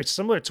kind of very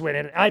similar to it,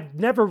 and I've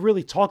never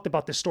really talked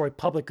about this story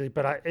publicly,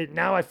 but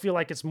now I feel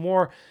like it's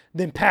more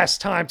than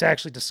past time to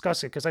actually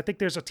discuss it, because I think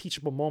there's a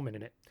teachable moment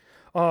in it.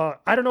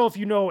 I don't know if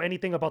you know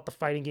anything about the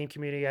fighting game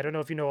community. I don't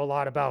know if you know a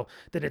lot about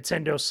the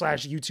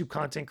Nintendo/YouTube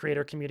content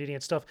creator community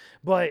and stuff,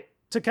 but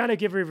to kind of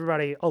give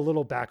everybody a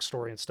little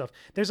backstory and stuff,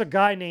 there's a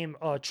guy named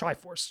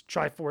Triforce.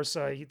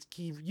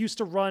 He used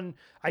to run,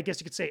 I guess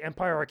you could say,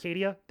 Empire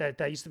Arcadia.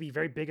 That used to be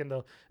very big in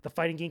the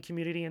fighting game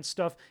community and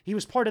stuff. He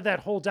was part of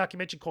that whole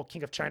documentary called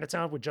King of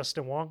Chinatown with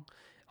Justin Wong.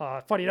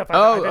 Funny enough,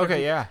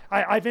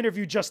 I've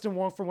interviewed Justin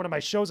Wong for one of my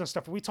shows and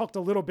stuff, and we talked a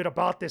little bit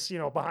about this,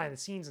 behind the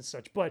scenes and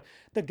such. But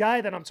the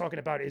guy that I'm talking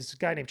about is a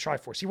guy named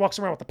Triforce. He walks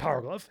around with a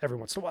power glove every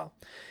once in a while.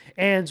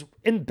 And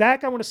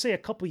I want to say a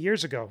couple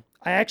years ago,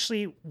 I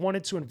actually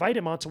wanted to invite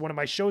him onto one of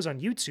my shows on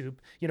YouTube,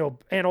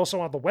 and also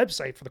on the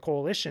website for the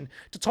Koalition,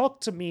 to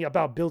talk to me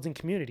about building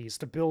communities,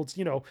 to build,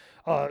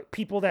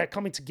 people that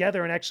coming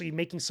together and actually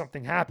making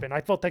something happen.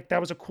 I felt like that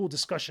was a cool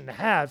discussion to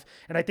have.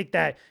 And I think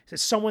that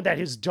as someone that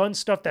has done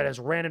stuff, that has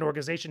ran an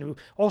organization, who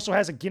also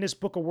has a Guinness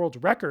Book of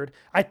World Record,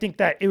 I think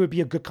that it would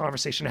be a good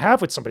conversation to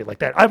have with somebody like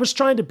that. I was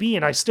trying to be,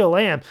 and I still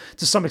am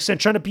to some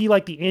extent, trying to be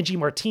like the Angie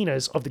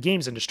Martinez of the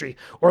games industry,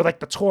 or like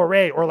the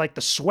Torre, or like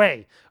the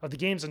Sway of the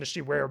games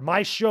industry, where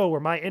my show or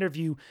my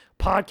interview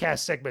podcast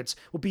segments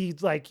will be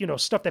like,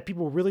 stuff that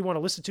people really want to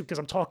listen to, because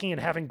I'm talking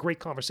and having great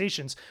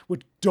conversations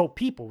with dope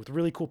people, with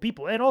really cool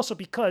people. And also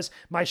because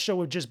my show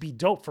would just be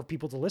dope for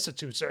people to listen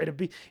to. So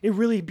it'd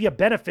really be a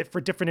benefit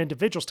for different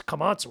individuals to come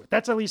onto it.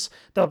 That's at least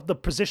the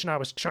position I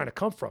was trying to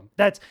come from.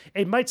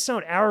 It might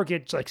sound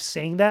arrogant, like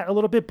saying that a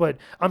little bit, but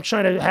I'm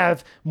trying to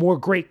have more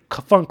great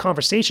fun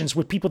conversations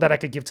with people that I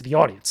could give to the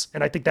audience.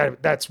 And I think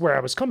that's where I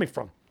was coming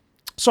from.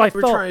 So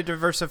we're trying to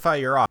diversify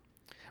your options.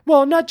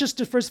 Well, not just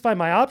diversify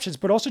my options,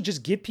 but also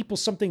just give people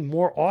something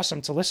more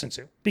awesome to listen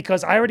to.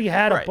 Because I already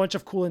had a bunch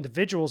of cool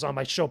individuals on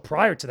my show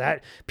prior to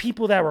that,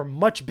 people that were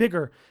much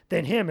bigger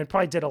than him and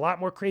probably did a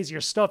lot more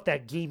crazier stuff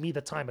that gave me the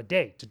time of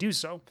day to do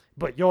so.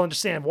 But you'll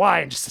understand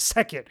why in just a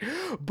second.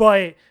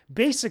 But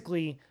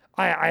basically,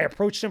 I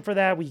approached him for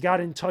that. We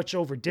got in touch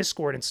over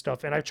Discord and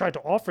stuff, and I tried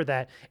to offer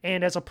that.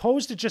 And as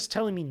opposed to just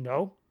telling me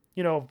no,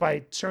 by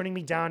turning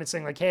me down and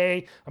saying like,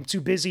 hey, I'm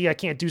too busy, I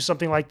can't do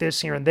something like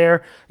this here and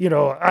there,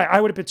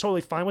 I would have been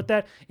totally fine with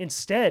that.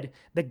 Instead,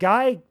 the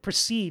guy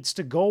proceeds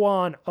to go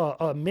on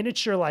a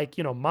miniature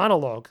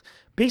monologue,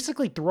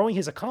 basically throwing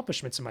his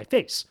accomplishments in my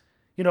face.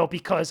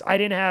 Because I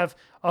didn't have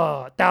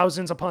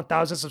thousands upon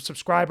thousands of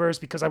subscribers,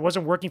 because I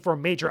wasn't working for a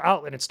major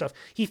outlet and stuff.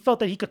 He felt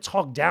that he could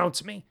talk down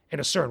to me in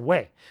a certain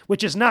way,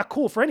 which is not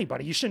cool for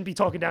anybody. You shouldn't be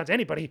talking down to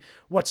anybody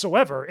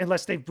whatsoever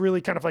unless they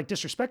really kind of like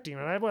disrespecting you.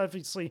 And I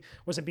obviously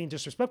wasn't being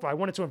disrespectful. I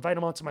wanted to invite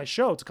him onto my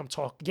show to come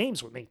talk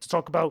games with me, to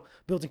talk about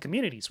building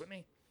communities with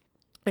me.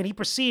 And he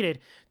proceeded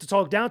to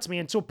talk down to me,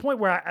 and to a point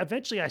where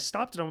eventually I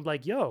stopped and I'm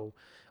like, yo,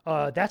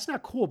 that's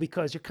not cool,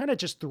 because you're kind of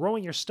just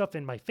throwing your stuff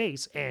in my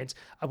face. And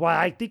while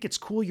I think it's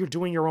cool you're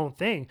doing your own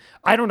thing,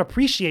 I don't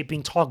appreciate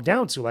being talked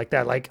down to like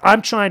that. Like,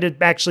 I'm trying to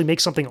actually make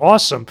something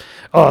awesome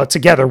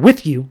together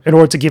with you in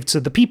order to give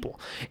to the people.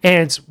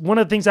 And one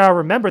of the things that I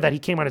remember that he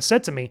came on and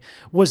said to me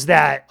was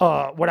that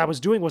what I was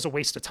doing was a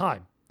waste of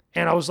time.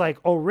 And I was like,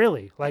 oh,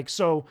 really? Like,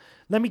 so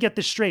let me get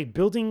this straight.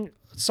 Building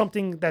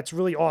something that's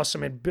really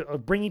awesome and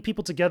bringing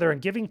people together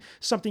and giving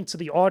something to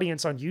the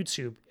audience on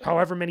YouTube,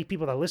 however many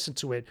people that listen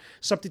to it,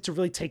 something to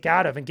really take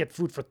out of and get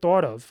food for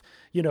thought of,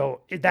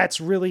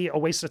 that's really a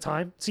waste of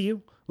time to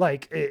you.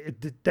 Like,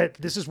 that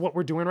this is what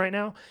we're doing right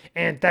now.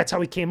 And that's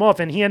how he came off.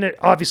 And he ended,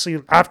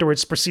 obviously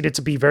afterwards, proceeded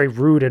to be very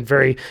rude and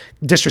very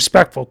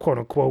disrespectful, quote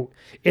unquote,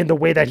 in the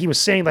way that he was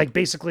saying, like,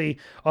 basically,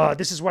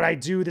 this is what I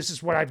do, this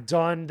is what I've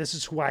done, this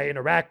is who I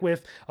interact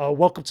with,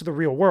 welcome to the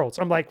real world.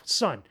 So I'm like,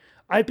 son,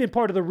 I've been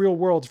part of the real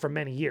world for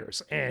many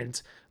years.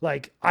 And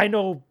like, I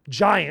know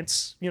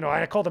giants,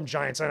 I call them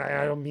giants. And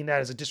I don't mean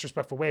that as a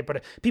disrespectful way,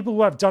 but people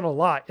who have done a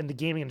lot in the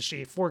gaming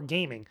industry for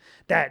gaming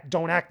that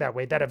don't act that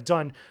way, that have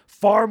done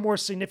far more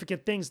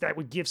significant things that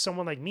would give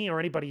someone like me or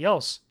anybody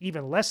else,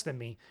 even less than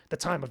me, the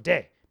time of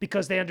day.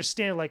 Because they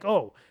understand, like,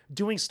 oh,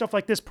 doing stuff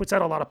like this puts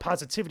out a lot of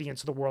positivity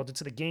into the world,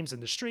 into the games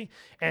industry.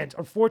 And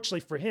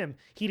unfortunately for him,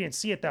 he didn't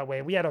see it that way.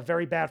 And we had a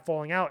very bad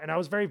falling out. And I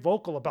was very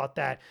vocal about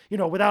that,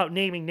 without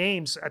naming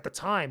names at the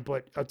time,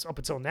 but up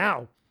until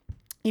now,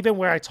 even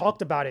where I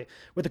talked about it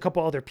with a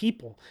couple other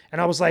people.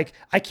 And I was like,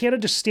 I can't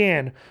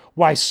understand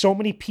why so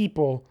many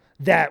people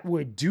that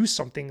would do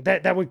something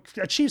that would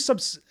achieve some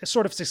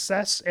sort of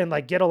success and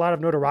like get a lot of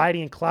notoriety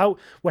and clout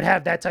would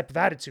have that type of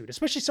attitude,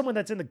 especially someone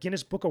that's in the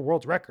Guinness Book of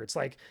World Records.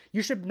 Like,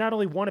 you should not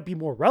only want to be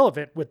more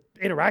relevant with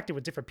interacting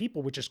with different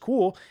people, which is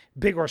cool,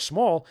 big or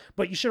small,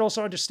 but you should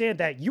also understand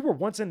that you were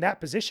once in that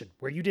position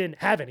where you didn't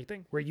have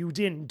anything, where you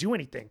didn't do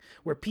anything,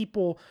 where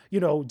people,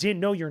 didn't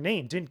know your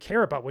name, didn't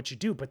care about what you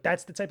do. But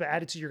that's the type of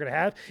attitude you're going to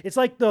have. It's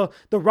like the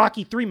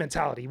Rocky 3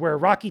 mentality, where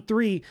Rocky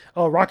 3,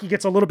 Rocky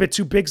gets a little bit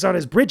too big on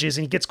his bridges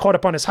and he gets caught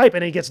up on his hype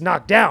and he gets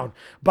knocked down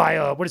by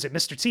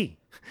Mr. T.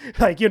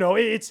 Like,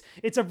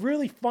 it's a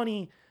really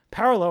funny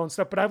parallel and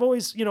stuff. But I've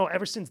always,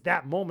 ever since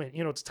that moment,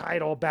 to tie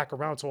it all back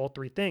around to all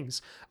three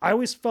things, I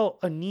always felt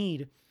a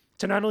need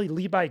to not only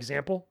lead by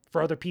example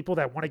for other people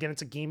that want to get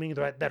into gaming,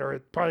 that are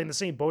probably in the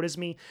same boat as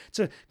me,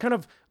 to kind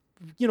of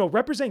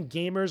represent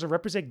gamers or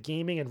represent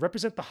gaming and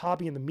represent the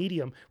hobby and the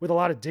medium with a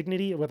lot of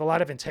dignity, with a lot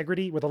of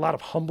integrity, with a lot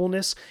of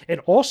humbleness, and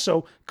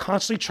also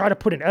constantly try to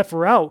put an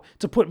effort out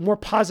to put more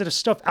positive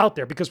stuff out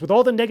there. Because with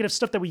all the negative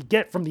stuff that we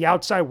get from the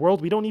outside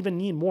world, we don't even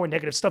need more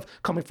negative stuff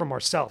coming from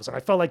ourselves. And I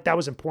felt like that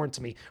was important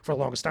to me for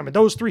the longest time. And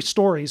those three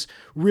stories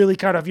really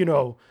kind of,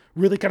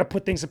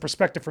 put things in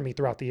perspective for me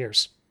throughout the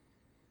years.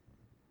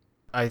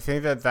 I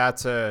think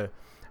that's an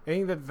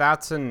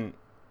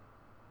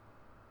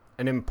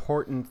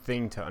important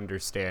thing to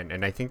understand.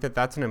 And I think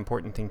that's an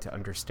important thing to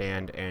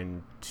understand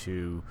and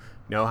to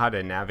know how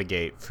to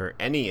navigate for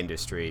any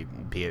industry,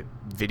 be it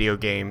video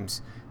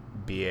games,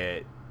 be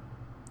it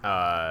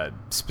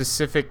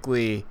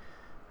specifically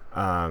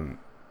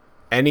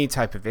any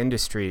type of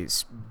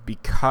industries,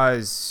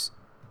 because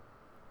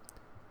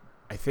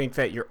I think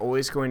that you're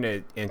always going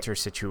to enter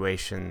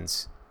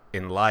situations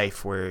in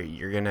life where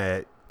you're going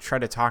to try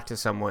to talk to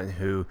someone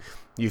who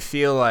you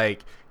feel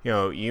like,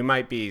 you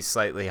might be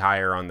slightly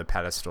higher on the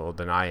pedestal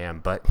than I am,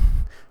 but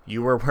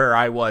you were where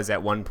I was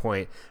at one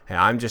point, and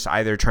I'm just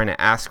either trying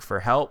to ask for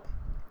help,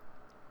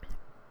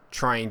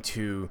 trying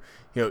to,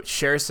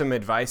 share some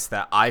advice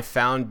that I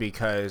found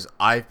because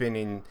I've been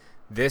in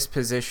this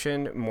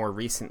position more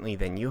recently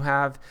than you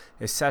have,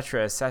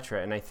 etc.,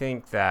 etc. And I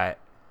think that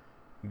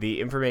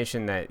the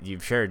information that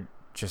you've shared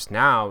just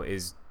now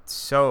is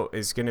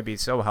going to be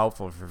so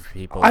helpful for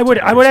people. I would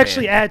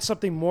actually add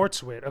something more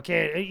to it.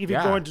 Okay,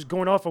 even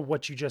going off of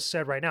what you just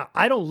said right now,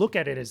 I don't look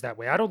at it as that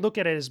way. I don't look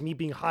at it as me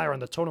being higher on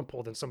the totem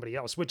pole than somebody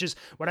else, which is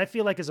what I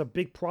feel like is a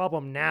big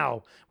problem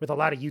now with a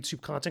lot of YouTube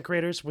content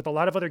creators, with a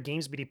lot of other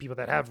games media people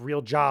that have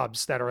real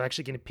jobs that are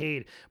actually getting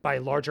paid by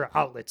larger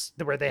outlets,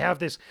 where they have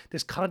this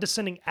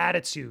condescending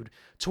attitude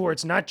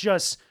towards not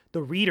just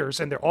the readers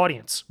and their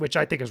audience, which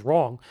I think is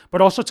wrong,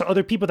 but also to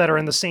other people that are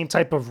in the same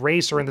type of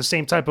race or in the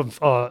same type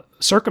of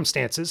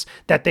circumstances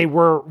that they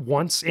were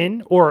once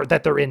in or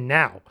that they're in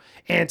now.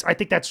 And I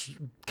think that's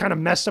kind of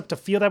messed up to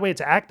feel that way,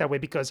 to act that way,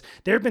 because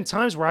there have been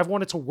times where I've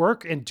wanted to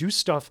work and do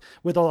stuff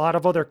with a lot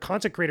of other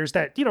content creators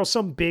that, you know,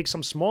 some big,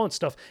 some small and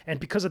stuff. And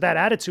because of that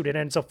attitude, it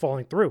ends up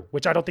falling through,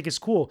 which I don't think is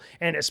cool.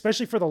 And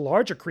especially for the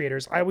larger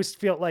creators, I always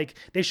feel like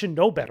they should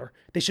know better.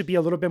 They should be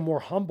a little bit more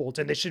humbled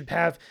and they should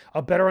have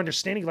a better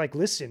understanding. Like,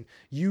 listen,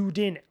 you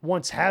didn't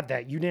once have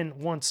that. You didn't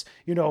once,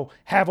 you know,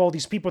 have all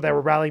these people that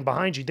were rallying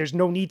behind you. There's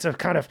no need to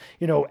kind of,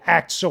 you know,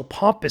 act so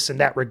pompous in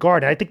that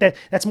regard. And I think that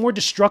that's more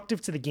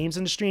destructive to the games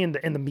industry and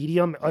the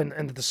medium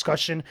and the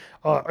discussion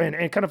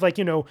and kind of like,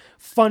 you know,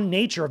 fun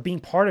nature of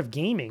being part of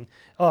gaming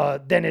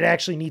than it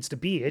actually needs to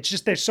be. It's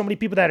just there's so many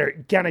people that are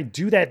gonna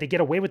do that, they get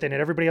away with it,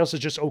 and everybody else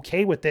is just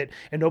okay with it,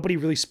 and nobody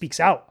really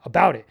speaks out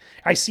about it.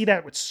 I see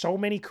that with so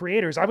many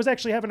creators. I was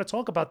actually having a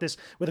talk about this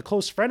with a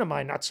close friend of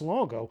mine not so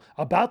long ago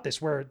about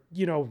this, where,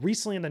 you know,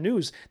 recently in the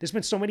news, there's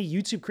been so many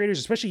YouTube creators,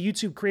 especially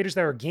YouTube creators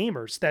that are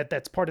gamers,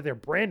 that's part of their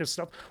brand and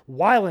stuff,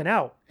 wilding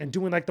out and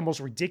doing like the most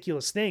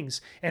ridiculous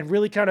things and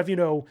really kind of, you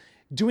know,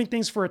 doing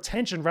things for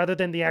attention rather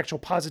than the actual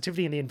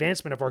positivity and the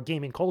advancement of our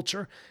gaming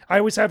culture. I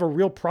always have a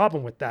real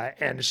problem with that.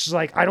 And it's just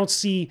like, I don't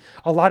see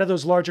a lot of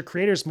those larger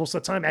creators most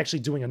of the time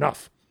actually doing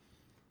enough.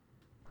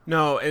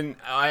 No, and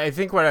I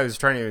think what I was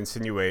trying to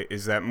insinuate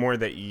is that more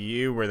that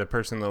you were the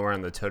person lower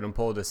on the totem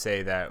pole to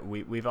say that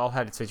we've all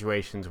had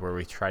situations where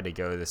we try to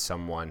go to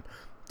someone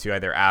to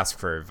either ask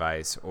for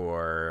advice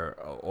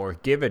or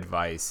give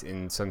advice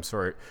in some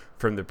sort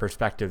from the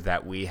perspective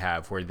that we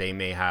have, where they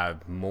may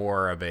have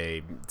more of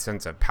a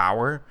sense of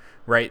power,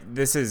 right?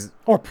 This is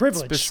or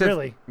privilege,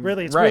 really,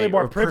 it's really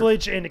more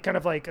privilege and kind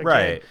of like,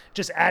 again,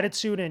 just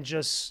attitude and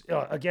just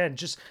again,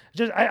 just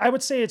I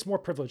would say it's more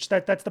privilege.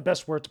 That's the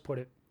best word to put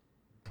it.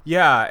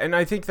 Yeah, and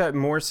I think that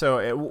more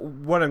so,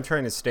 what I'm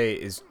trying to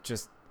state is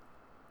just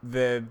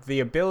the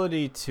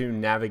ability to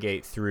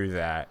navigate through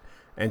that.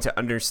 And to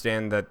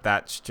understand that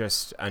that's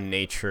just a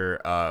nature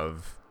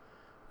of,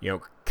 you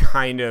know,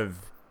 kind of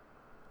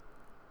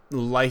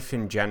life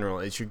in general,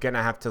 is you're going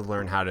to have to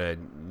learn how to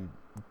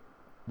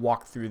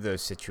walk through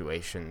those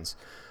situations.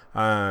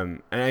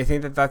 And I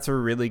think that that's a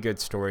really good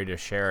story to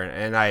share,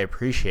 and I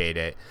appreciate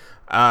it.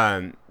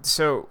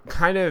 So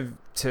kind of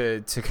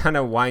to kind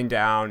of wind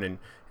down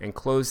and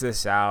close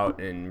this out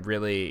and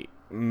really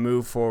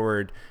move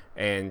forward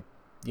and,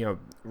 you know,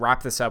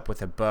 wrap this up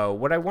with a bow,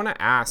 what I want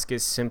to ask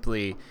is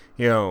simply,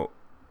 you know,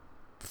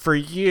 for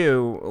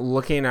you,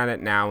 looking at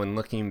it now and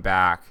looking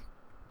back,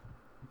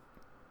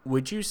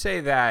 would you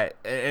say that,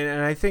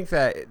 and I think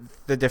that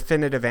the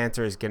definitive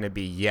answer is going to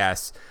be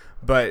yes,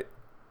 but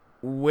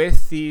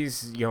with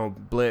these, you know,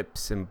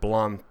 blips and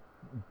bumps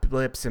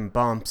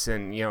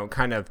and, you know,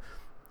 kind of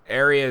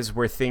areas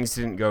where things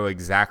didn't go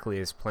exactly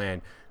as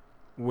planned,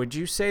 would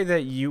you say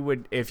that you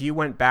would, if you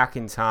went back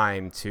in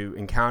time to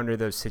encounter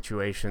those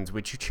situations,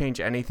 would you change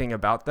anything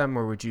about them,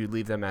 or would you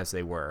leave them as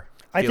they were?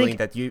 I feeling think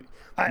that you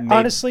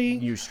honestly,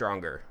 you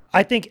stronger.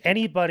 I think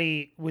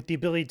anybody with the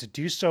ability to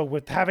do so,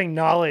 with having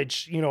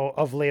knowledge, you know,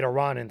 of later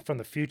on and from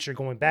the future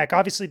going back,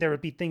 obviously there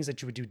would be things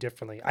that you would do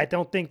differently. I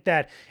don't think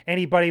that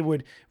anybody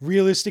would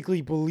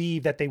realistically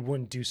believe that they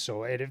wouldn't do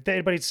so. And if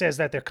anybody says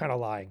that, they're kind of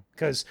lying,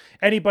 because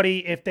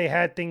anybody, if they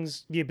had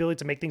the ability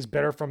to make things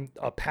better from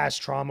a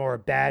past trauma or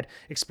bad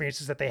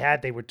experiences that they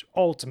had, they would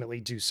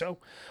ultimately do so.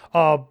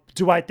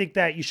 Do I think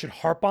that you should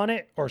harp on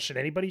it, or should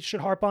anybody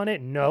harp on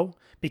it? No,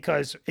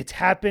 because it's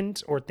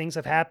happened or things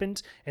have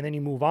happened and then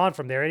you move on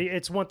from there.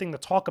 It's one thing to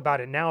talk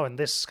about it now in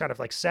this kind of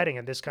like setting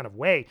and this kind of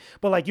way,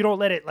 but like, you don't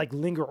let it like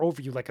linger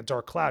over you like a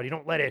dark cloud. You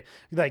don't let it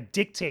like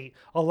dictate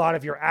a lot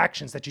of your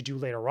actions that you do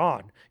later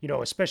on, you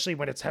know, especially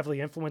when it's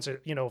heavily influenced,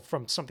 you know,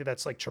 from something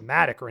that's like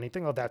traumatic or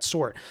anything of that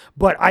sort.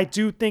 But I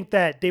do think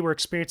that they were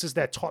experiences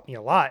that taught me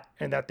a lot,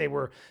 and that they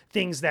were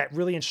things that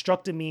really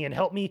instructed me and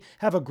helped me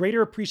have a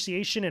greater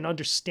appreciation and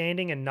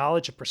understanding and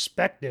knowledge and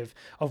perspective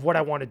of what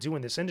I want to do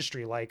in this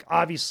industry. Like,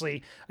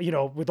 obviously, you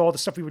know, with all the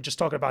stuff we were just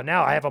talking about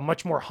now, I have a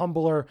much more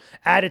humbler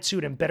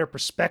attitude and better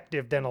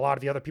perspective than a lot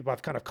of the other people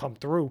I've kind of come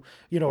through,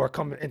 you know, or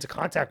come into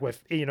contact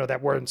with, you know,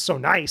 that weren't so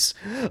nice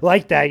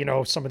like that, you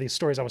know, some of these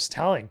stories I was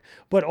telling.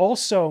 But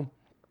also,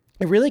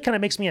 it really kind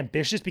of makes me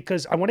ambitious,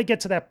 because I want to get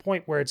to that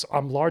point where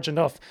I'm large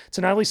enough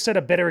to not only set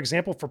a better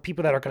example for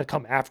people that are going to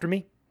come after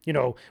me, you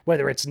know,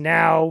 whether it's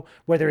now,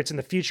 whether it's in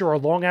the future, or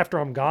long after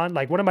I'm gone.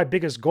 Like, one of my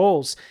biggest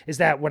goals is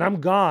that when I'm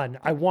gone,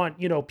 I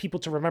want, you know, people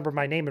to remember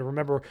my name and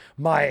remember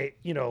my,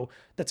 you know,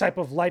 the type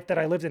of life that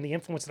I lived and the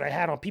influence that I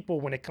had on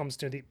people when it comes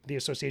to the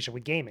association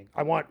with gaming.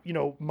 I want, you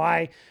know,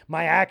 my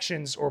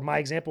actions or my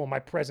example and my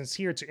presence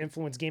here to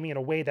influence gaming in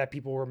a way that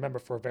people will remember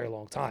for a very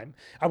long time.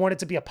 I want it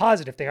to be a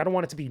positive thing. I don't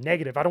want it to be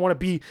negative. I don't want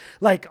to be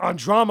like on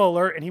Drama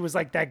Alert and he was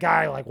like that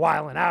guy like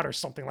wilding out or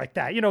something like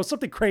that, you know,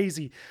 something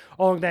crazy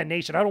along that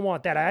nation. I don't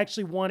want that. I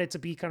actually want it to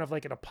be kind of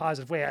like in a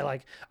positive way.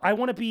 I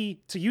want to be,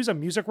 to use a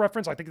music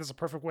reference, I think that's a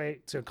perfect way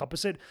to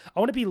encompass it. I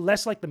want to be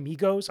less like the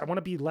Migos. I want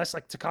to be less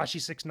like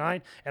Tekashi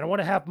 6ix9ine, and I want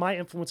to have my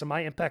influence and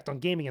my impact on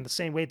gaming in the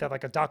same way that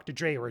like a Dr.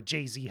 Dre or a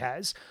Jay-Z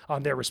has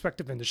on their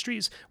respective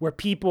industries, where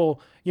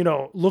people,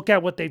 look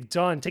at what they've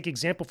done, take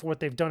example for what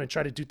they've done, and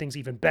try to do things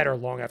even better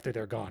long after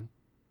they're gone.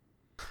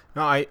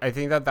 No, I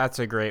think that's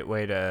a great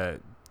way to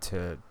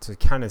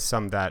kind of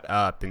sum that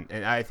up.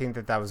 And I think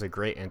that was a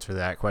great answer to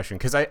that question,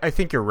 because I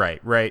think you're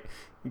right?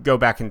 Go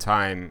back in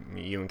time,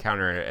 you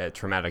encounter a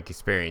traumatic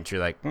experience. You're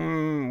like,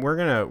 we're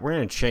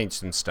gonna change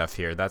some stuff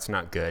here. That's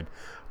not good.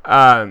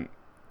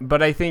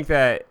 But I think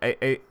that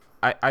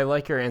I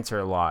like your answer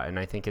a lot, and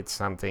I think it's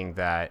something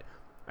that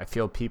I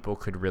feel people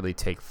could really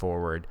take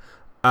forward.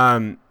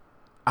 I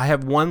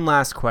have one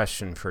last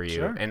question for you,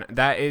 Sure. and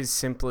that is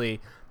simply,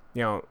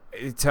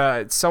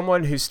 to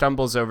someone who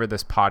stumbles over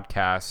this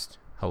podcast.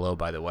 Hello,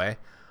 by the way.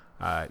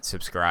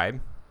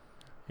 Subscribe.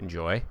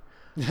 Enjoy.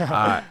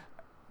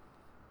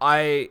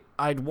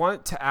 I'd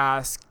want to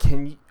ask,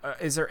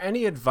 is there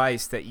any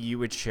advice that you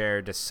would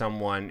share to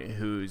someone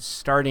who's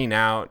starting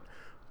out,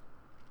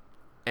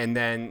 and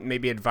then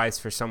maybe advice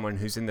for someone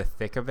who's in the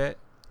thick of it,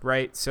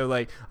 right? So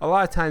like a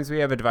lot of times we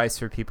have advice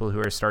for people who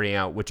are starting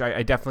out, which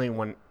I definitely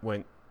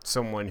want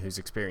someone who's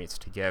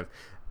experienced to give.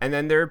 And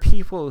then there are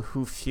people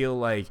who feel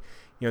like,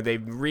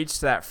 they've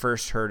reached that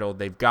first hurdle.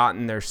 They've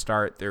gotten their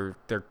start. They're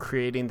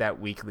creating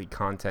that weekly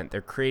content.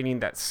 They're creating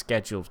that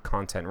scheduled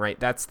content, right?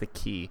 That's the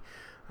key.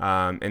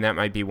 And that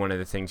might be one of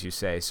the things you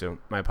say. So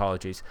my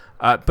apologies.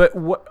 But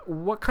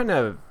what kind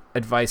of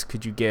advice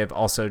could you give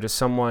also to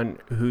someone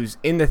who's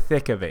in the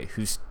thick of it,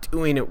 who's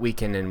doing it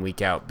week in and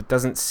week out, but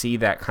doesn't see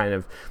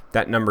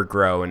that number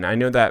grow? And I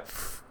know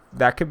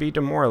that could be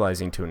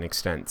demoralizing to an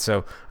extent.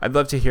 So I'd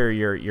love to hear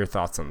your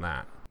thoughts on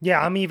that. Yeah,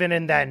 I'm even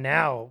in that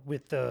now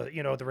with the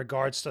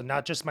regards to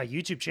not just my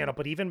YouTube channel,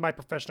 but even my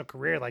professional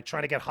career, like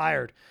trying to get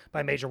hired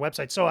by major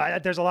websites. So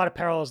there's a lot of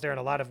parallels there in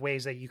a lot of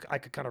ways that I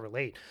could kind of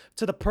relate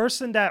to the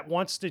person that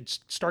wants to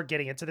start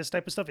getting into this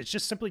type of stuff. It's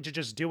just simply to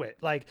just do it.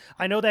 Like,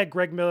 I know that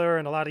Greg Miller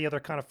and a lot of the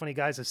other kind of funny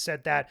guys have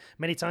said that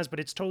many times,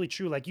 but it's totally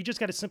true. Like, you just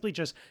got to simply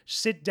just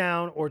sit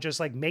down or just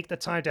like make the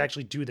time to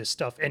actually do this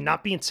stuff and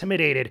not be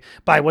intimidated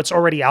by what's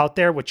already out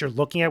there, what you're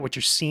looking at, what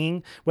you're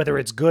seeing, whether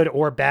it's good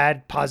or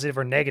bad, positive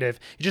or negative.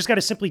 You just got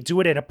to simply do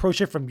it and approach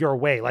it from your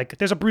way. Like,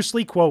 there's a Bruce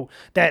Lee quote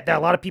that a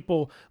lot of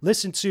people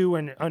listen to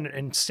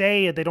and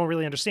say they don't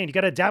really understand. You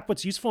got to adapt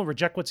what's useful and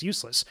reject what's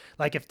useless.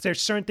 Like, if there's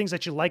certain things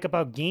that you like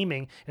about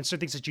gaming and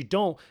certain things that you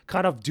don't,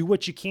 kind of do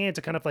what you can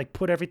to kind of like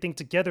put everything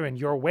together in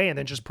your way and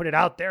then just put it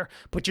out there.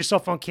 Put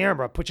yourself on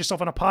camera, put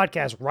yourself on a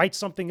podcast, write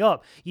something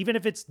up. Even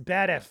if it's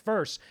bad at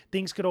first,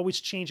 things could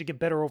always change and get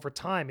better over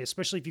time,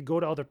 especially if you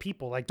go to other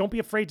people. Like, don't be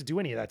afraid to do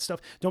any of that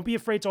stuff. Don't be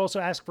afraid to also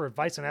ask for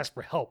advice and ask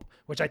for help,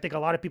 which I think a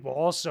lot of people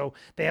also,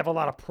 they have a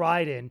lot of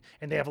pride in,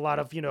 and they have a lot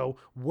of,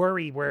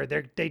 worry where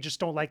they just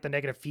don't like the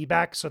negative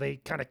feedback. So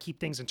they kind of keep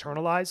things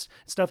internalized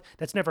and stuff.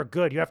 That's never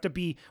good. You have to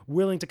be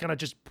willing to kind of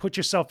just put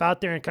yourself out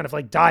there and kind of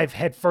like dive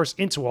headfirst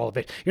into all of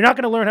it. You're not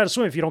going to learn how to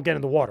swim if you don't get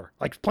in the water.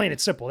 Like, plain and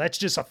simple. That's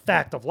just a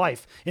fact of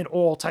life in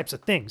all types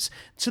of things.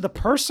 To the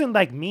person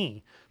like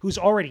me who's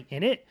already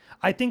in it,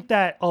 I think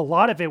that a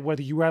lot of it,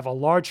 whether you have a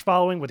large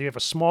following, whether you have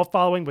a small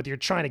following, whether you're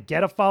trying to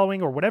get a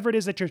following or whatever it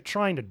is that you're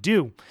trying to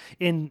do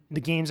in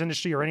the games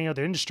industry or any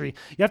other industry,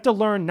 you have to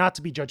learn not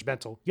to be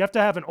judgmental. You have to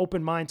have an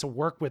open mind to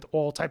work with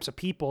all types of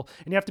people,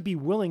 and you have to be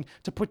willing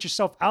to put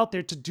yourself out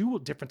there to do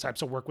different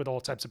types of work with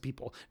all types of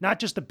people, not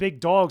just the big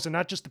dogs and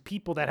not just the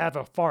people that have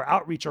a far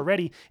outreach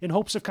already, in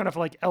hopes of kind of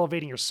like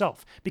elevating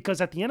yourself.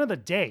 Because at the end of the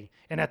day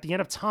and at the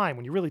end of time,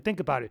 when you really think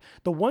about it,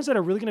 the ones that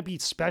are really going to be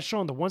special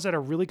and the ones that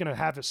are really going to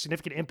have a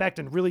significant impact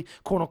and really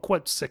quote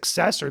unquote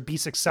success or be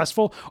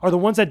successful are the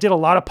ones that did a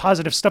lot of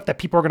positive stuff that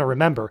people are going to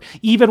remember,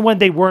 even when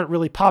they weren't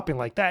really popping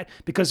like that.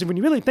 Because when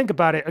you really think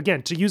about it,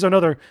 again, to use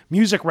another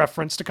music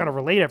reference to kind of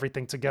relate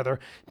everything together,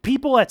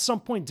 people at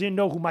some point didn't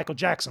know who Michael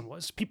Jackson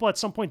was. People at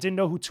some point didn't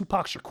know who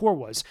Tupac Shakur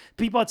was.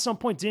 People at some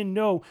point didn't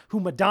know who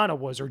Madonna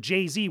was or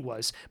Jay-Z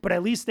was. But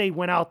at least they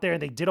went out there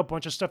and they did a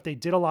bunch of stuff. They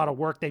did a lot of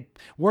work. They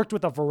worked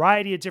with a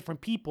variety of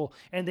different people,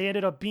 and they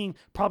ended up being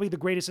probably the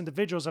greatest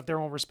individuals of their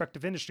own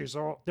respective industries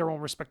or their own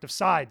respective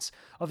sides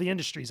of the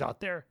industries out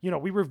there.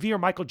 We revere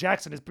Michael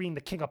Jackson as being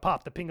the king of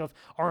pop, the king of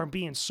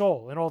R&B and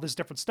soul and all this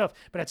different stuff.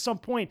 But at some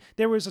point,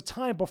 there was a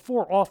time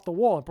before Off the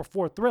Wall and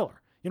before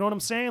Thriller. You know what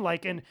I'm saying?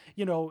 Like, and,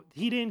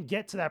 he didn't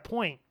get to that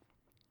point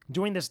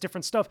doing this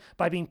different stuff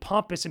by being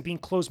pompous and being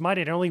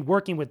closed-minded and only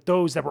working with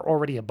those that were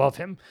already above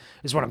him,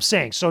 is what I'm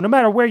saying. So no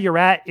matter where you're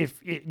at, if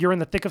you're in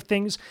the thick of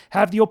things,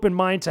 have the open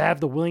mind to have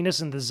the willingness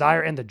and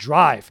desire and the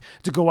drive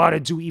to go out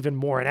and do even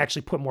more and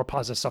actually put more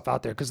positive stuff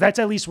out there. Because that's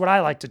at least what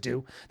I like to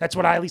do. That's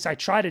what I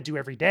try to do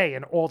every day,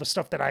 and all the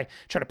stuff that I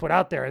try to put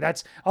out there.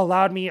 That's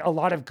allowed me a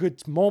lot of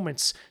good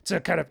moments to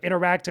kind of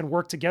interact and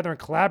work together and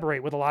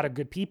collaborate with a lot of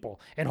good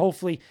people. And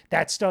hopefully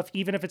that stuff,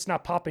 even if it's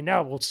not popping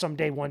now, will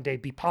someday, one day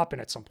be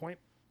popping at some point.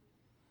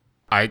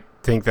 I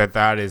think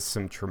that is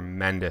some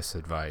tremendous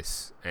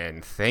advice,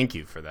 and thank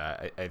you for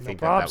that. I think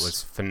that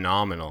was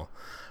phenomenal.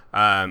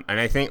 And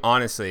I think,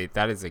 honestly,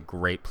 that is a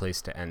great place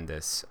to end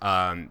this.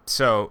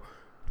 So,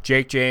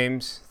 Jake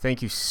James,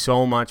 thank you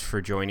so much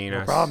for joining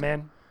us. No problem,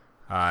 man.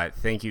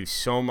 Thank you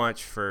so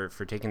much for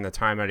taking the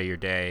time out of your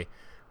day.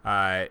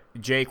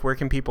 Jake, where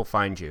can people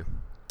find you?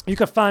 You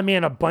can find me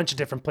in a bunch of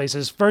different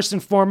places. First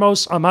and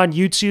foremost, I'm on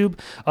YouTube,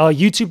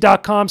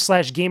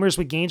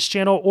 youtube.com/gamerswithgains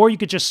channel, or you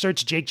could just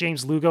search Jake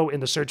James Lugo in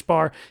the search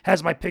bar.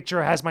 Has my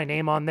picture, has my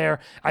name on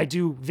there. I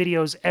do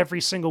videos every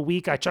single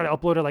week. I try to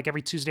upload it like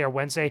every Tuesday or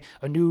Wednesday,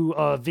 a new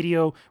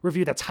video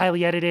review that's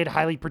highly edited,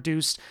 highly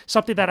produced,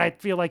 something that I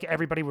feel like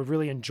everybody would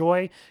really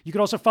enjoy. You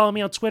can also follow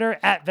me on Twitter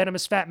at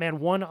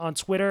VenomousFatman1 on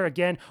Twitter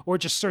again, or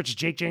just search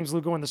Jake James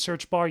Lugo in the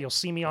search bar. You'll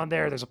see me on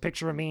there. There's a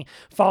picture of me.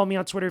 Follow me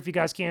on Twitter if you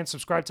guys can.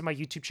 Subscribe to my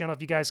YouTube channel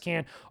if you guys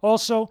can.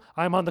 Also,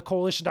 I'm on the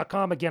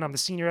Koalition.com. Again, I'm the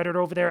senior editor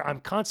over there.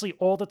 I'm constantly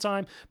all the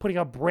time putting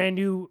up brand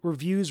new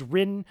reviews,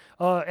 written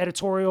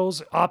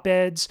editorials,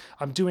 op-eds.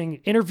 I'm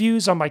doing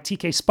interviews on my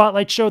TK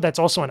Spotlight show that's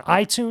also on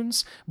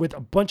iTunes with a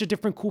bunch of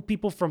different cool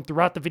people from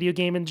throughout the video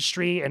game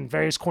industry and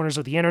various corners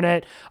of the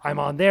internet. I'm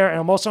on there, and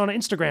I'm also on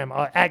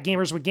Instagram at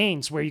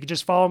GamersWithGains, where you can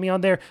just follow me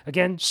on there.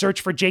 Again,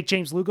 search for Jake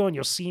James Lugo and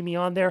you'll see me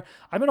on there.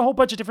 I'm in a whole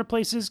bunch of different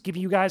places,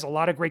 giving you guys a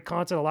lot of great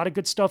content, a lot of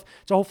good stuff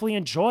to hopefully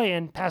enjoy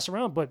and pass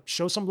around, but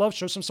show some love,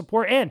 show some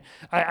support. And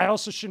I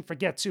also shouldn't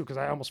forget too, because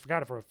I almost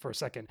forgot it for a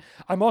second.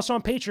 I'm also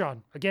on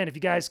Patreon. Again, if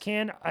you guys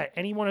can,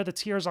 any one of the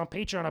tiers on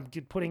Patreon, I'm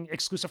putting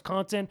exclusive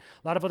content,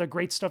 a lot of other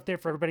great stuff there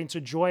for everybody to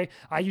enjoy.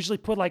 I usually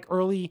put like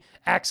early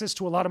access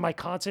to a lot of my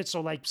content. So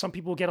like some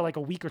people get it like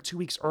a week or 2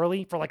 weeks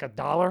early for like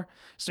 $1.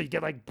 So you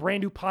get like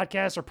brand new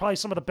podcasts or probably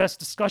some of the best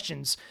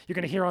discussions you're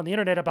going to hear on the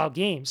internet about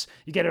games.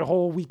 You get it a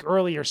whole week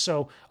early or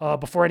so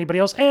before anybody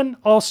else. And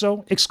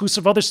also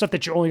exclusive other stuff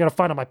that you're only going to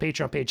find on my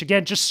Patreon page.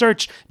 Again, just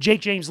search Jake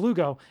James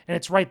Lugo and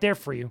it's right there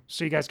for you.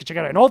 So you guys can check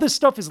it out. And all this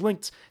stuff is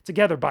linked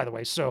together, by the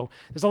way. So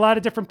there's a lot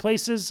of different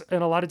places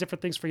and a lot of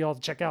different things for y'all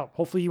to check out.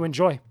 Hopefully you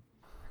enjoy.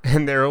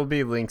 And there will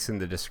be links in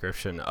the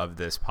description of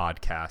this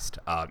podcast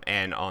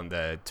and on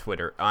the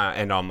Twitter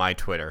and on my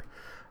Twitter.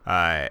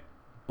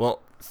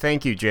 Well,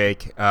 thank you,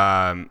 Jake.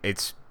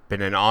 It's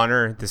been an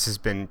honor. This has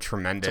been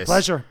tremendous. It's a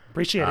pleasure.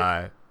 Appreciate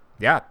it.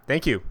 Yeah,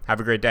 thank you. Have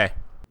a great day.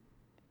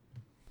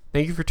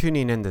 Thank you for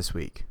tuning in this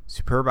week.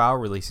 Superb Hour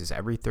releases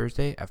every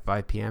Thursday at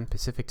 5 p.m.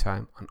 Pacific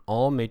Time on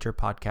all major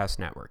podcast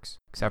networks,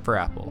 except for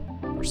Apple.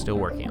 We're still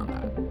working on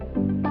that.